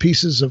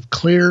pieces of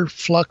clear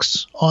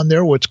flux on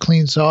there, which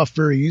cleans off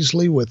very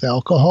easily with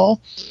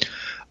alcohol.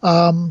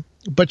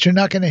 But you're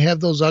not going to have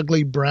those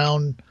ugly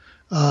brown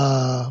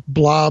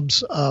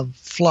blobs of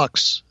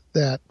flux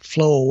that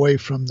flow away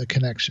from the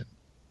connection.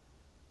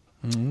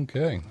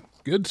 Okay,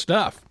 good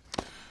stuff.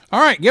 All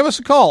right, give us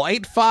a call,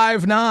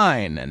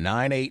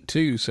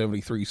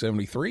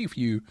 859-982-7373 if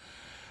you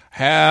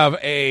have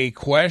a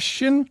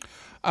question.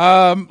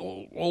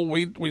 Well,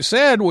 we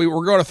said we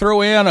were going to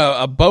throw in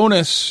a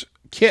bonus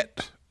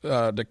kit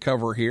to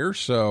cover here,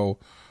 so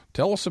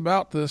tell us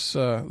about this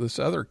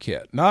other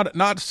kit. Not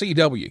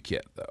CW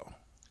kit, though.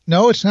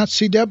 No, it's not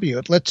CW.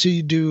 It lets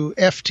you do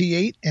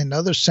FT8 and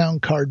other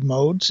sound card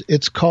modes.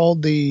 It's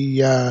called the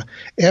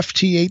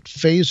FT8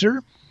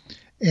 Phaser.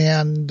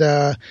 And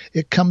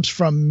it comes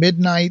from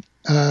Midnight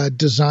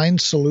Design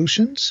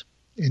Solutions,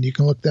 and you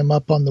can look them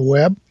up on the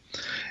web.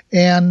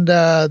 And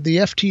the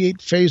FT8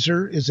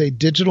 Phaser is a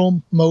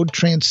digital mode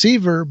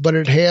transceiver, but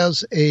it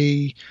has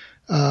a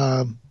DDS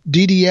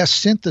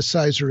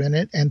synthesizer in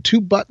it and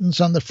two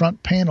buttons on the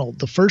front panel.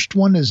 The first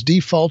one is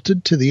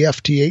defaulted to the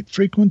FT8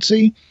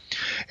 frequency,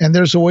 and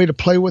there's a way to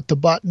play with the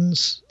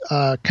buttons,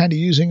 kind of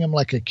using them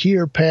like a key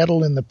or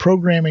paddle in the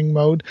programming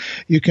mode.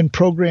 You can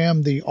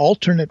program the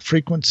alternate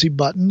frequency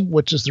button,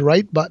 which is the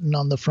right button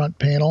on the front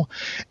panel,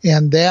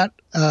 and that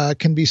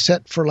can be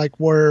set for like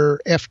where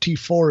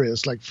FT4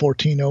 is, like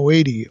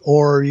 14080,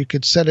 or you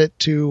could set it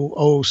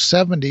to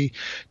 070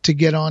 to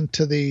get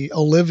onto the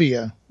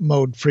Olivia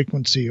mode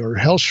frequency or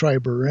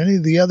Hellschreiber or any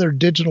of the other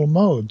digital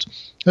modes.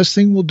 This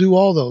thing will do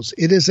all those.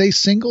 It is a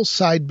single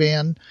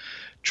sideband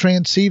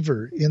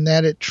transceiver in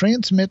that it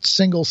transmits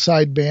single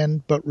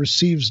sideband but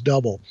receives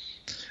double.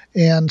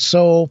 And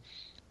so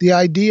the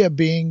idea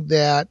being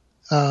that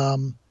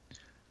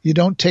you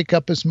don't take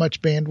up as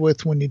much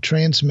bandwidth when you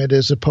transmit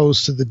as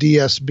opposed to the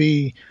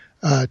DSB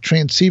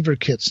transceiver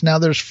kits. Now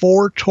there's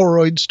 4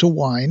 toroids to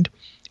wind,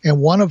 and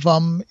one of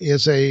them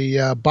is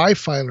a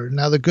bifilar.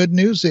 Now the good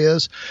news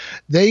is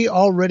they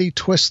already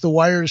twist the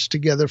wires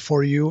together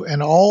for you,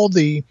 and all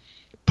the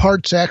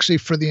parts actually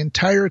for the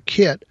entire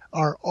kit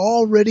are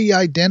already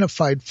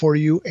identified for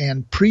you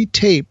and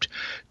pre-taped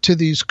to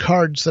these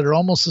cards that are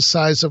almost the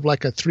size of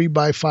like a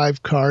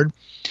 3x5 card.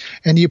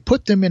 And you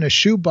put them in a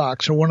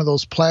shoebox or one of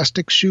those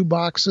plastic shoe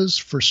boxes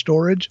for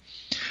storage.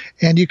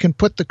 And you can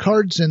put the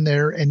cards in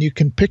there and you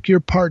can pick your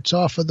parts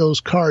off of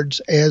those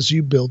cards as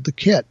you build the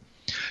kit.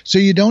 So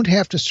you don't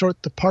have to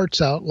sort the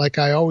parts out like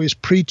I always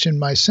preach in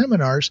my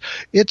seminars.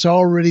 It's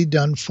already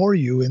done for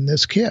you in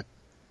this kit.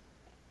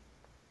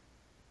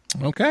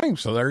 Okay,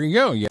 so there you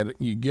go.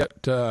 You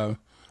get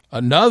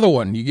another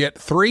one. You get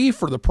 3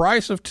 for the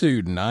price of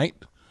 2 tonight.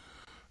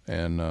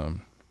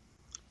 And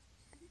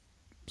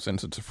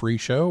since it's a free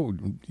show,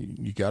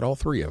 you got all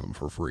 3 of them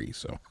for free.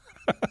 So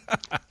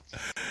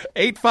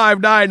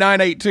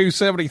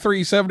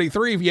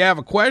 859-982-7373 if you have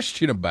a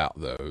question about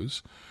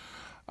those.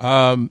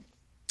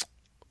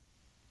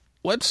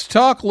 Let's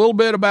talk a little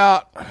bit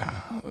about,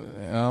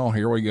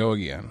 here we go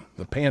again,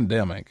 the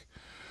pandemic.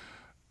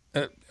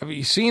 Have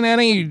you seen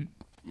any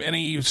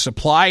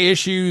supply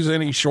issues,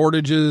 any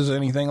shortages,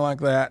 anything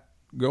like that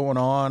going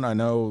on? I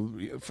know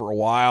for a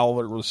while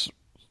there was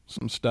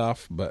some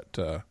stuff, but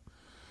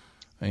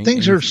any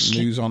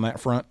news on that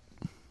front?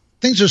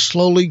 Things are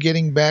slowly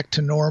getting back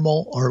to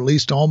normal, or at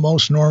least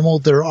almost normal.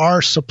 There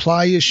are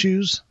supply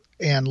issues,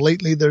 and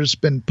lately there's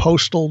been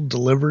postal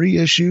delivery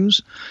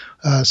issues,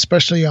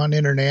 especially on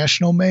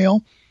international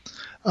mail.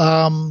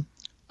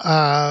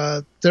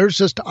 there's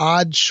just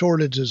odd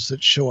shortages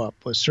that show up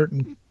with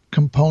certain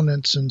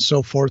components and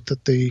so forth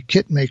that the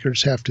kit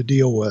makers have to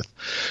deal with.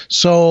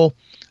 So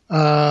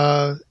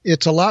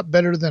it's a lot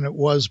better than it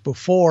was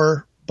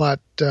before, but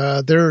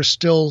there are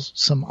still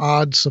some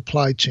odd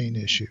supply chain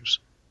issues.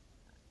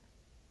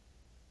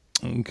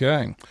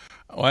 Okay.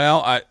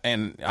 Well, I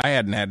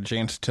hadn't had a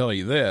chance to tell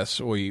you this.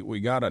 We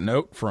got a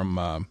note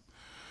from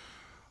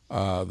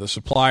the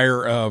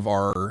supplier of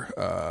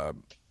our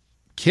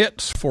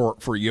kits for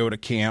Yoda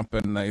Camp,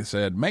 and they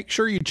said, make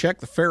sure you check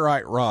the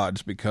ferrite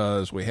rods,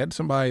 because we had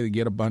somebody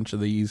get a bunch of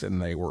these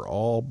and they were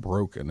all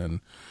broken.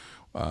 And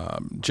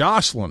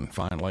Jocelyn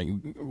finally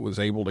was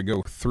able to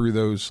go through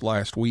those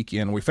last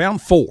weekend. We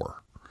found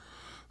 4.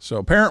 So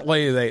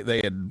apparently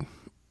they had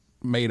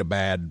made a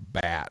bad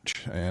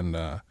batch,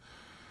 and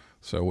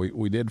so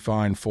we did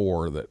find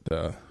 4 that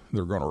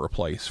they're going to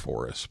replace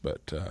for us.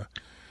 But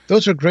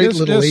those are great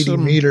little 80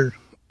 meter.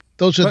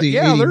 Those are the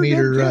 80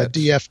 meter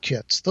DF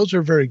kits. Those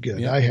are very good.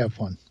 Yeah. I have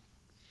one.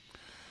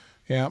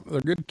 Yeah,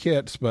 they're good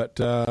kits, but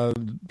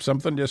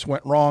something just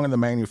went wrong in the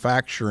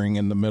manufacturing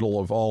in the middle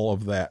of all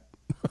of that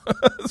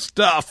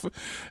stuff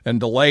and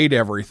delayed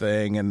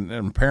everything. And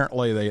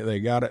apparently they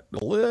got it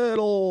a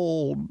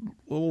little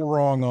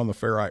wrong on the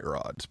ferrite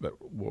rods, but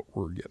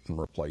we're getting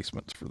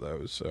replacements for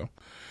those.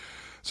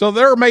 So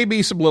there may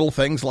be some little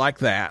things like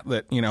that,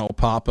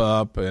 pop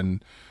up.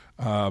 And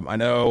I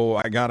know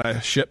I got a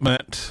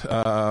shipment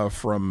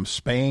from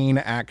Spain.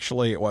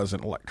 Actually, it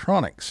wasn't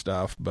electronic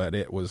stuff, but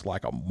it was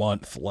like a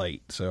month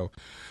late. So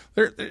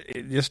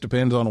it just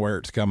depends on where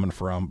it's coming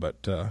from.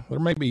 But there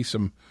may be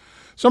some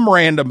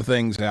random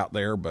things out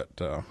there.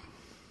 But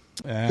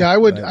I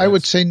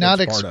would say not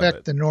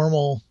expect the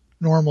normal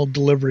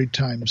delivery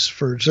times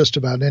for just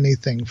about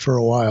anything for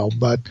a while.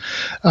 But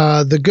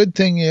the good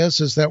thing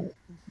is that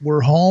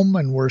we're home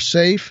and we're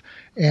safe,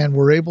 and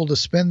we're able to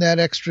spend that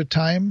extra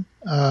time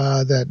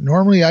that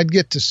normally I'd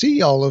get to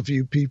see all of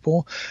you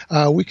people.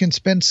 We can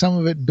spend some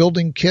of it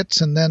building kits,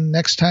 and then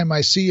next time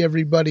I see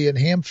everybody at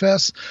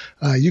Hamfest,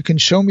 you can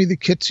show me the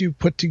kits you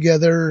put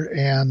together,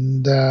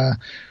 and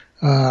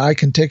I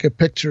can take a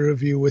picture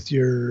of you with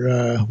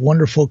your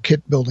wonderful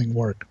kit building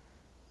work.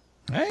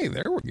 Hey,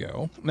 there we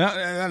go. Now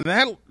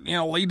that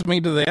leads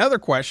me to the other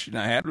question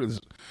I had was,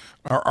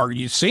 are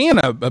you seeing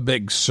a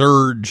big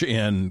surge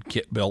in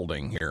kit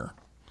building here?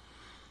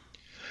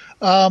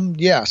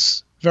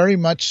 Yes, very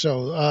much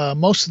so.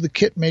 Most of the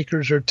kit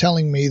makers are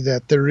telling me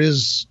that there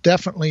is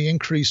definitely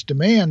increased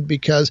demand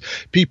because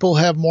people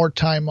have more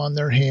time on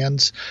their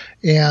hands,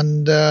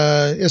 and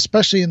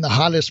especially in the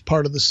hottest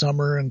part of the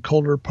summer and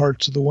colder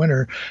parts of the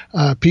winter,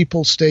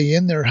 people stay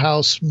in their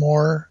house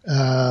more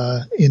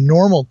in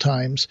normal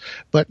times,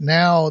 but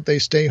now they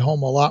stay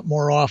home a lot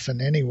more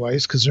often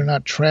anyways because they're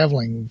not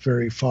traveling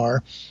very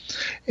far.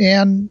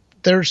 And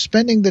they're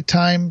spending the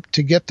time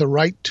to get the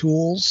right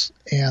tools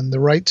and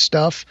the right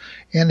stuff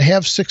and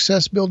have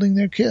success building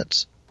their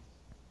kits.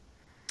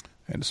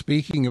 And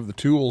speaking of the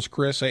tools,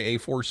 Chris,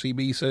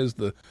 AA4CB says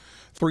the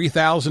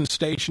 3000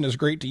 station is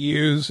great to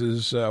use.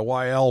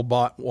 YL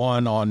bought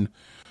one on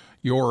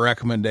your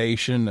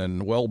recommendation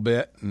and well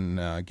bit,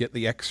 and get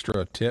the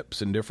extra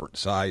tips in different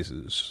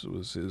sizes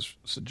was his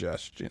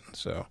suggestion.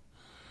 So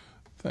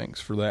thanks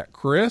for that,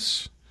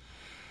 Chris.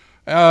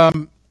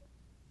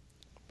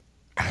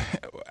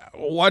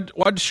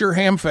 What's your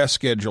Hamfest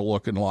schedule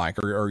looking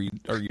like? Are you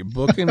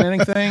booking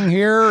anything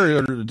here?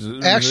 Or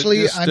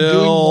actually, I'm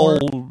still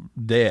doing more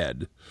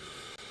dead.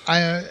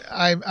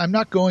 I'm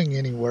not going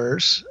anywhere.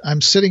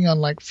 I'm sitting on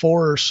like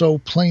 4 or so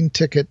plane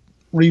ticket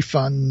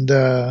refund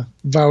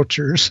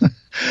vouchers,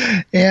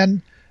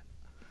 and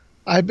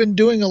I've been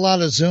doing a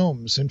lot of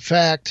Zooms. In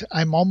fact,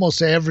 I'm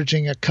almost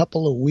averaging a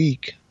couple a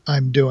week.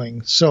 I'm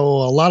doing. So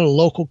a lot of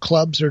local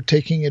clubs are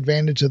taking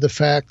advantage of the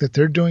fact that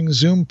they're doing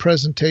Zoom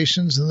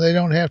presentations and they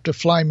don't have to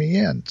fly me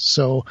in.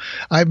 So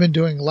I've been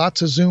doing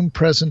lots of Zoom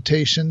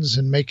presentations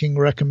and making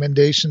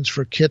recommendations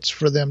for kits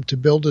for them to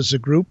build as a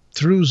group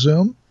through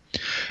Zoom.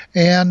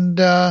 And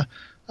I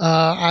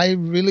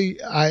only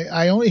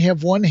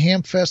have one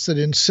Hamfest that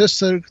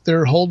insists that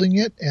they're holding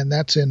it, and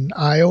that's in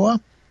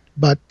Iowa.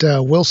 But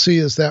we'll see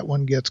as that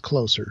one gets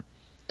closer.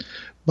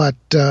 But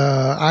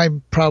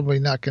I'm probably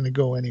not going to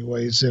go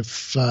anyways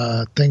if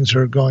things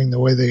are going the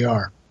way they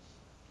are.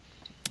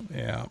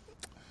 Yeah,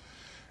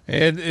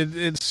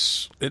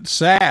 it's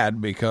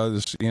sad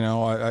because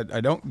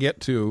I don't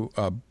get to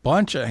a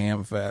bunch of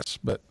Hamfests,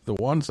 but the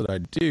ones that I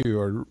do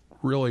I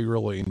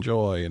really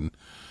enjoy, and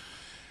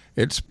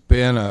it's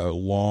been a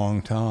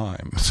long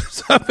time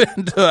since I've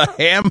been to a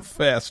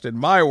Hamfest in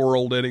my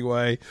world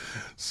anyway.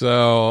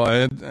 So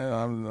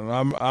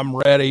I'm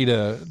ready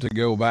to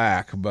go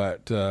back,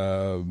 but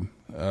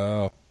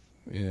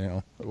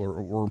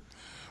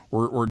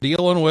we're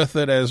dealing with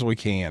it as we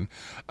can.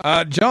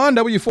 John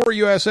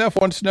W4USF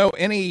wants to know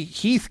any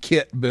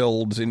Heathkit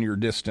builds in your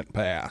distant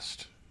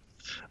past.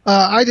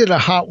 I did a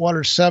Hot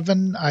Water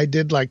 7. I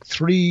did like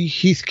 3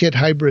 Heathkit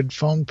hybrid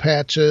phone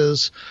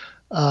patches.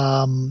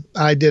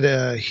 I did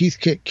a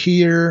Heathkit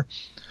Keyer.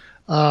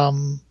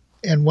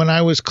 and when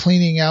I was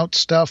cleaning out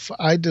stuff,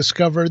 I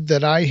discovered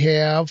that I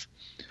have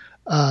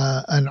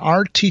an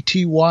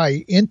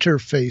RTTY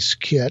interface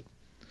kit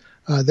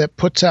that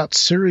puts out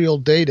serial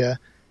data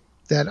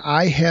that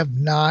I have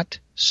not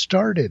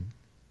started,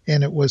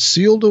 and it was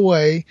sealed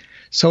away.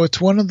 So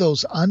it's one of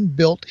those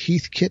unbuilt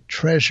Heathkit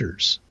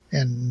treasures,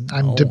 and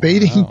I'm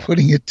debating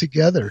putting it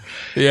together.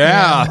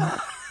 Yeah.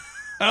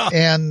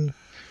 And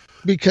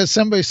because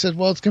somebody said,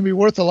 well, it's going to be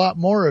worth a lot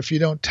more if you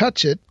don't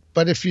touch it,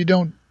 but if you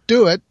don't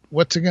do it,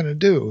 what's it going to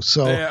do?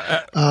 So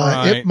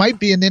right. it might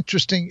be an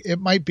interesting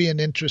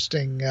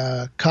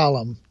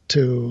column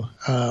to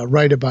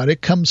write about.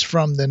 It comes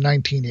from the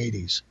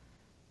 1980s.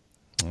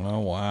 Oh,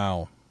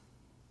 wow.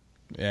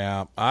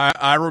 Yeah.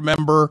 I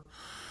remember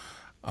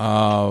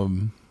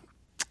the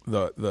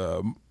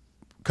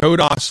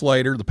code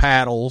oscillator, the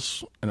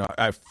paddles, and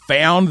I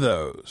found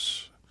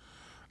those.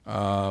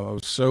 I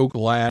was so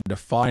glad to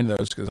find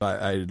those because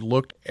I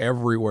looked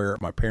everywhere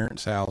at my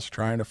parents' house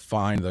trying to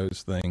find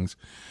those things.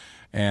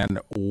 And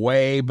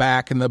way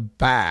back in the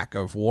back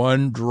of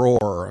one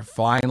drawer, I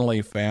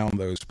finally found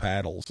those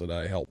paddles that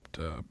I helped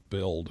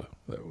build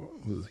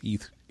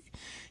with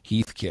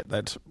Heathkit.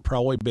 That's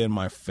probably been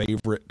my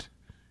favorite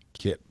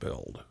kit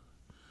build.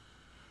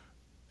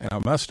 And I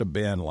must have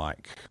been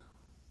like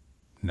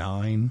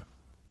 9,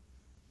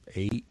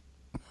 8,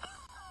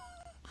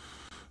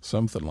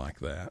 something like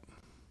that.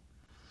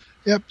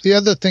 Yep. The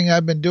other thing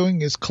I've been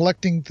doing is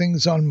collecting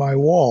things on my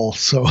wall,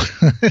 so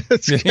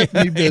it's kept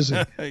me busy.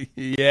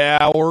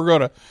 Yeah, we're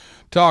going to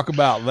talk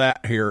about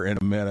that here in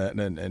a minute.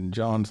 And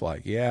John's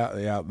like,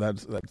 yeah,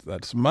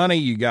 that's money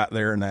you got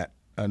there in that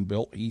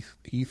unbuilt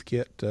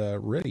Heathkit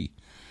ready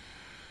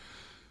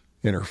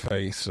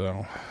interface.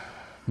 So,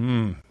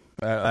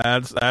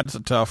 that's a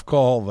tough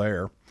call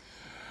there.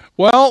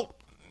 Well,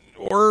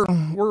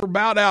 we're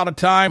about out of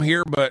time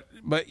here, but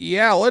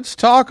yeah, let's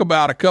talk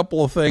about a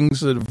couple of things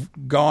that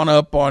have gone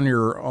up on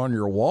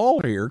your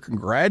wall here.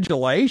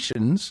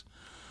 Congratulations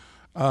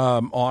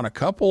on a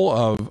couple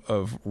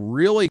of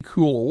really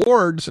cool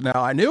awards. Now,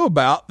 I knew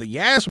about the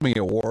YASME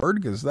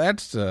Award because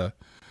that's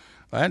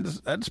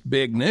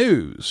big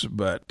news.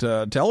 But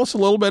tell us a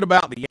little bit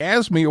about the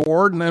YASME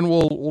Award, and then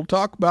we'll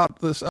talk about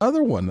this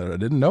other one that I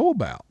didn't know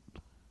about.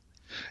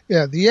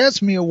 Yeah, the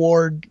YASME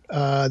Award,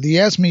 the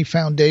YASME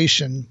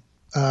Foundation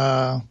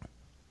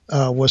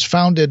was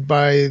founded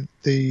by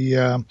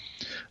the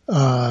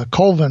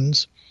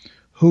Colvins,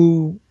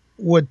 who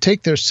would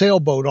take their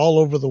sailboat all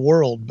over the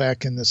world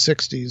back in the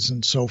 60s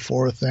and so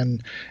forth.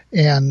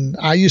 And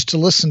I used to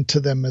listen to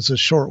them as a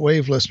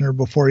shortwave listener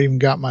before I even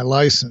got my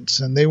license.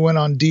 And they went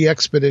on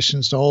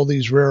expeditions to all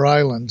these rare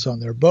islands on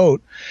their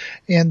boat.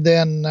 And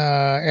then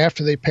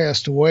after they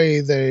passed away,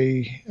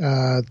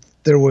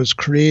 there was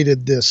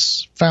created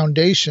this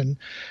foundation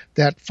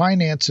that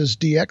finances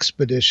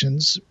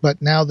expeditions, but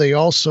now they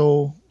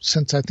also,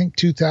 since I think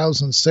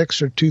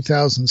 2006 or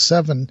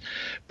 2007,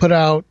 put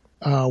out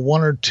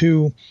one or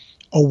two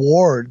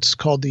awards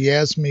called the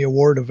YASME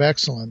Award of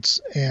Excellence,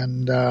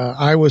 and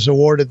I was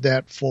awarded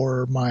that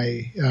for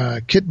my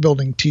kit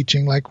building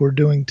teaching like we're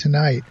doing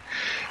tonight,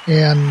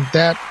 and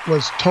that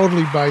was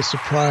totally by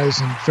surprise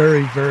and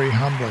very, very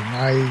humbling.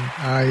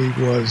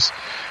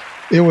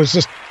 It was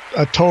just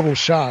a total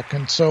shock.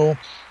 And so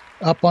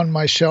up on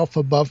my shelf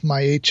above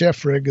my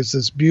HF rig is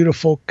this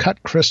beautiful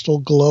cut crystal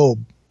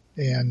globe,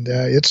 and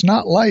it's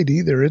not light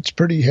either. It's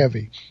pretty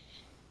heavy.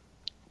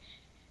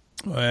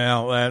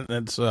 Well,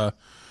 that's a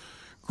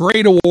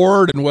great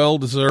award and well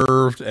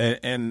deserved.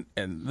 And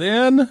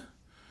then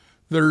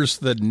there's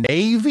the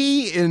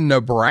Navy in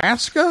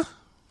Nebraska.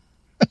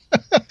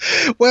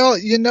 Well,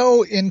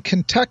 in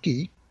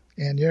Kentucky,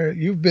 and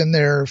you've been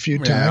there a few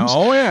times.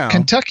 Oh, yeah.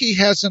 Kentucky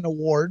has an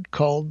award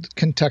called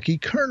Kentucky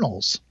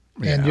Colonels,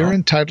 and you're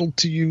entitled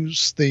to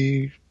use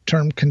the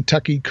term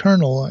Kentucky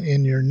Colonel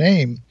in your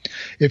name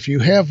if you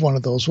have one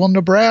of those. Well,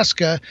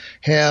 Nebraska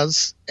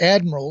has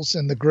admirals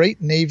in the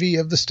great Navy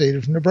of the state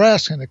of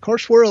Nebraska. And, of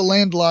course, we're a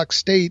landlocked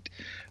state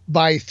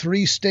by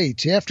 3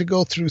 states. You have to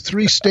go through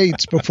 3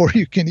 states before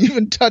you can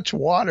even touch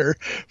water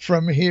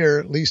from here,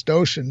 at least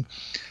ocean,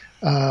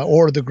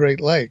 or the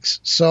Great Lakes.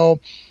 So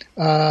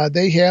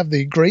they have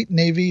the Great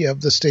Navy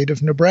of the state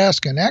of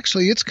Nebraska. And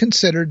actually, it's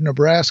considered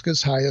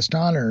Nebraska's highest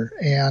honor.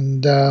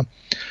 And a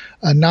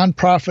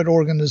nonprofit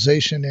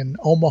organization in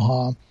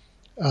Omaha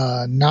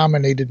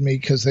nominated me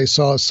because they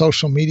saw a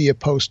social media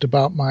post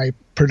about my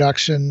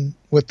production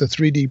with the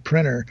 3D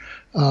printer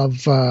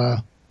of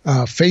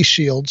face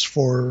shields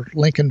for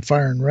Lincoln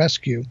Fire and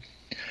Rescue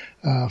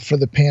for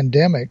the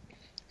pandemic.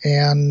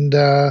 And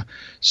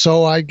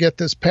so I get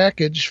this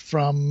package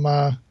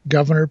from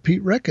Governor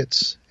Pete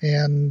Ricketts,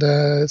 and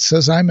it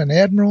says I'm an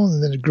admiral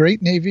in the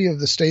Great Navy of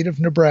the state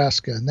of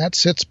Nebraska, and that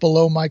sits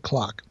below my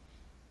clock.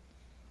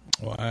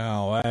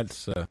 Wow,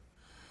 that's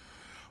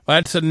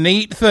a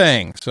neat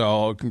thing.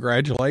 So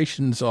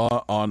congratulations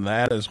on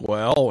that as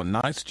well, and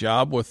nice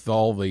job with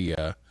all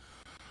the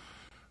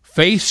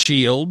face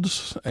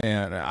shields,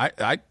 and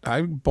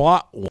I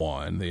bought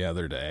one the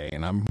other day,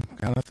 and I'm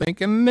kind of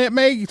thinking it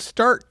may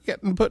start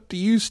getting put to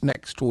use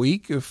next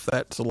week if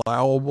that's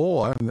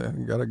allowable. I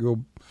got to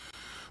go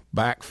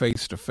back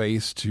face to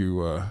face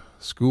to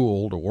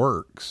school to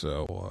work,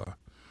 so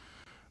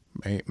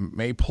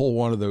may pull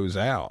one of those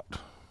out.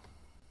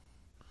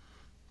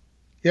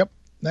 Yep,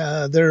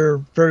 they're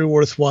very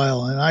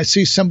worthwhile. And I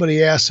see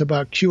somebody asked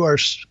about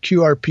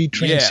QRP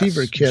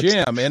transceiver kits.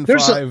 Jim,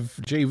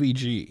 N5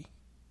 JVG.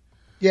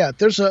 Yeah,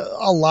 there's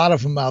a lot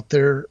of them out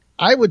there.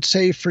 I would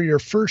say for your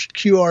first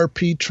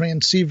QRP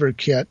transceiver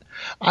kit,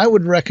 I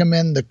would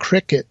recommend the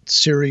Cricket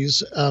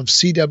series of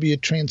CW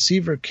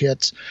transceiver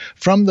kits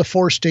from the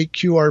 4-state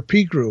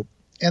QRP group.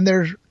 And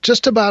they're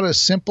just about as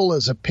simple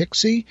as a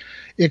Pixie,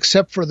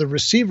 except for the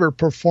receiver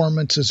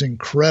performance is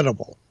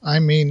incredible. I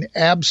mean,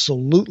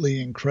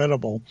 absolutely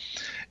incredible.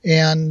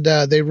 And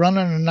they run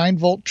on a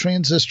 9-volt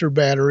transistor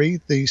battery.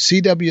 The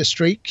CW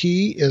straight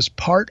key is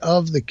part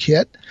of the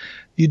kit.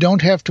 You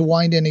don't have to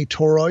wind any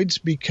toroids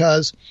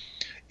because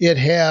it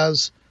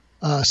has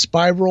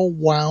spiral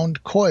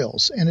wound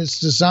coils, and it's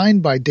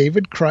designed by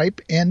David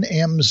Kripe,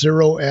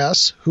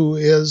 NM0S, who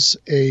is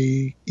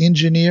a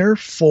engineer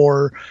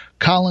for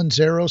Collins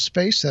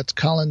Aerospace. That's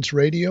Collins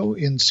Radio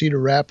in Cedar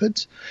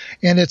Rapids.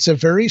 And it's a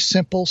very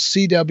simple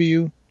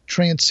CW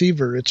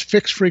transceiver. It's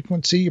fixed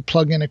frequency. You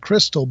plug in a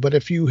crystal, but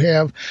if you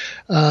have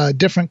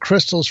different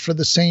crystals for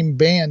the same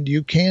band,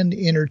 you can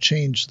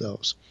interchange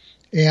those.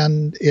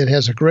 And it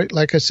has a great,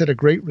 like I said, a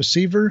great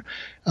receiver.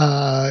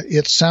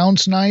 It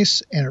sounds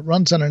nice, and it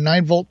runs on a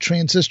 9-volt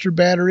transistor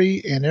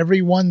battery. And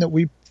every one that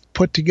we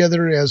put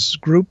together as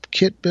group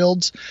kit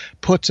builds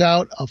puts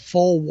out a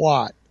full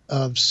watt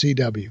of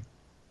CW.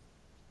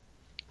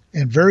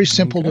 And very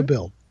simple to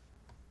build.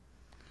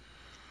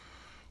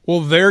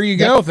 Well, there you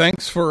go.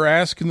 Thanks for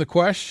asking the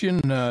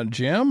question,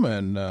 Jim.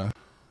 And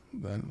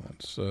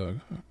that's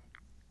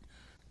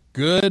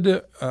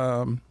good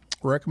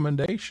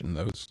recommendation.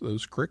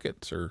 Those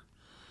Crickets are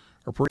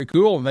pretty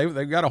cool, and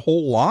they've got a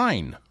whole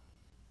line.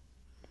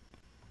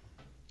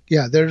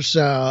 Yeah, there's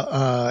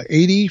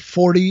 80,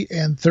 40,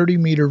 and 30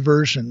 meter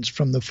versions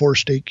from the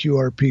 4-state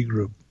QRP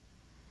group.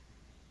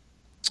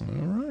 All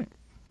right.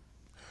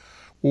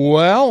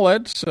 Well,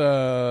 let's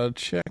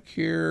check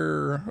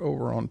here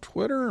over on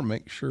Twitter and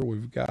make sure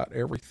we've got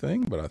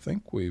everything, but I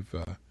think we've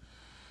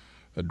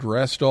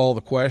addressed all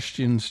the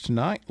questions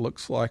tonight.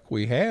 Looks like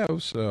we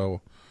have. So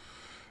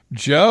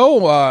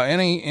Joe,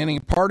 any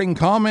parting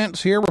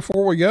comments here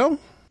before we go?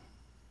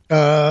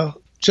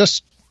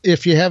 Just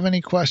if you have any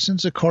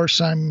questions, of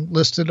course, I'm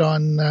listed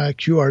on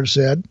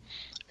QRZ,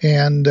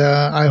 and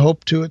I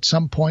hope to at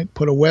some point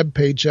put a web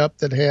page up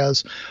that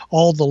has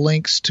all the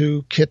links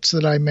to kits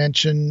that I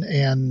mentioned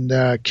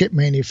and kit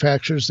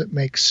manufacturers that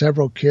make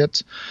several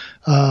kits.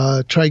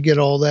 Try to get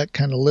all that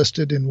kind of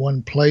listed in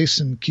one place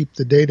and keep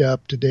the data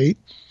up to date.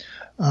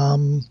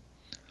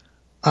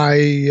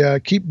 I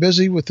keep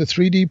busy with the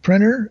 3D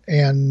printer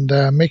and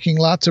making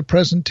lots of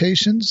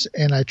presentations,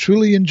 and I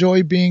truly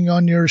enjoy being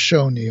on your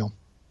show, Neil.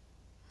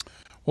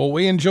 Well,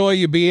 we enjoy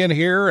you being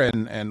here,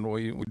 and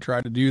we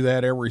try to do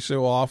that every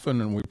so often,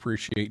 and we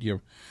appreciate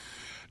you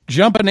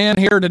jumping in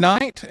here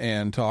tonight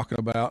and talking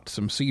about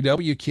some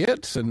CW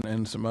kits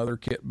and some other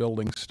kit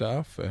building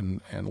stuff,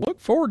 and look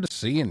forward to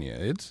seeing you.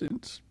 It's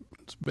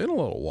been a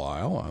little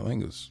while. I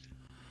think it's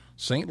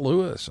St.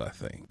 Louis, I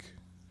think.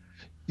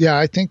 Yeah,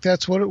 I think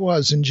that's what it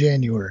was in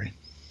January.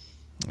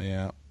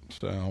 Yeah,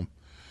 so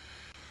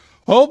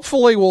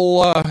hopefully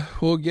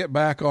we'll get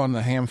back on the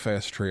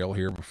Hamfest trail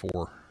here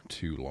before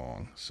too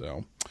long.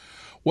 So,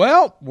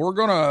 well, we're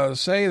going to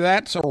say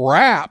that's a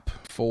wrap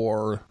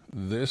for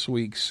this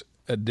week's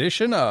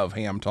edition of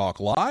Ham Talk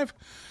Live.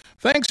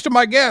 Thanks to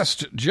my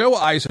guest, Joe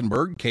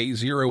Eisenberg,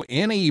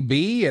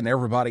 K0NEB, and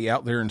everybody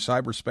out there in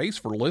cyberspace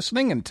for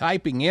listening and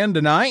typing in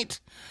tonight.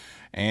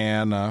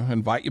 And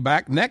invite you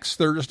back next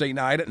Thursday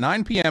night at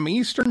 9 p.m.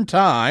 Eastern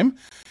Time.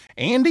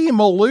 Andy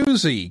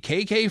Maluzzi,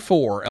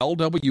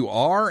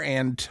 KK4LWR,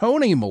 and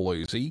Tony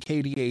Maluzzi,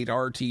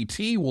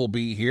 KD8RTT, will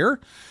be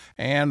here.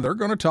 And they're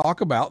going to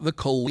talk about the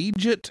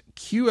Collegiate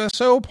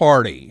QSO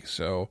Party.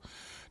 So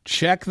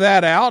check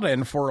that out.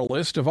 And for a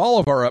list of all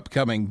of our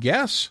upcoming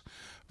guests,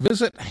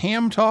 visit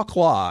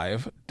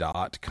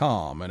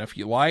hamtalklive.com. And if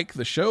you like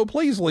the show,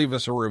 please leave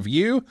us a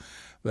review.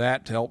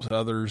 That helps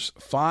others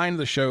find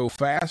the show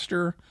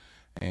faster,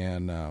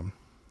 and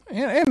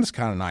it's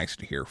kind of nice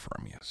to hear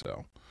from you.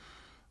 So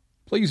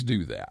please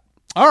do that.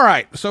 All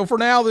right. So for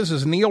now, this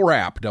is Neil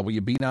Rapp,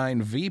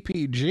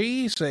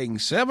 WB9VPG, saying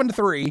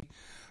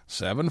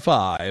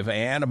 7375,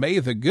 and may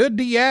the good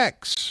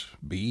DX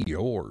be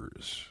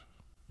yours.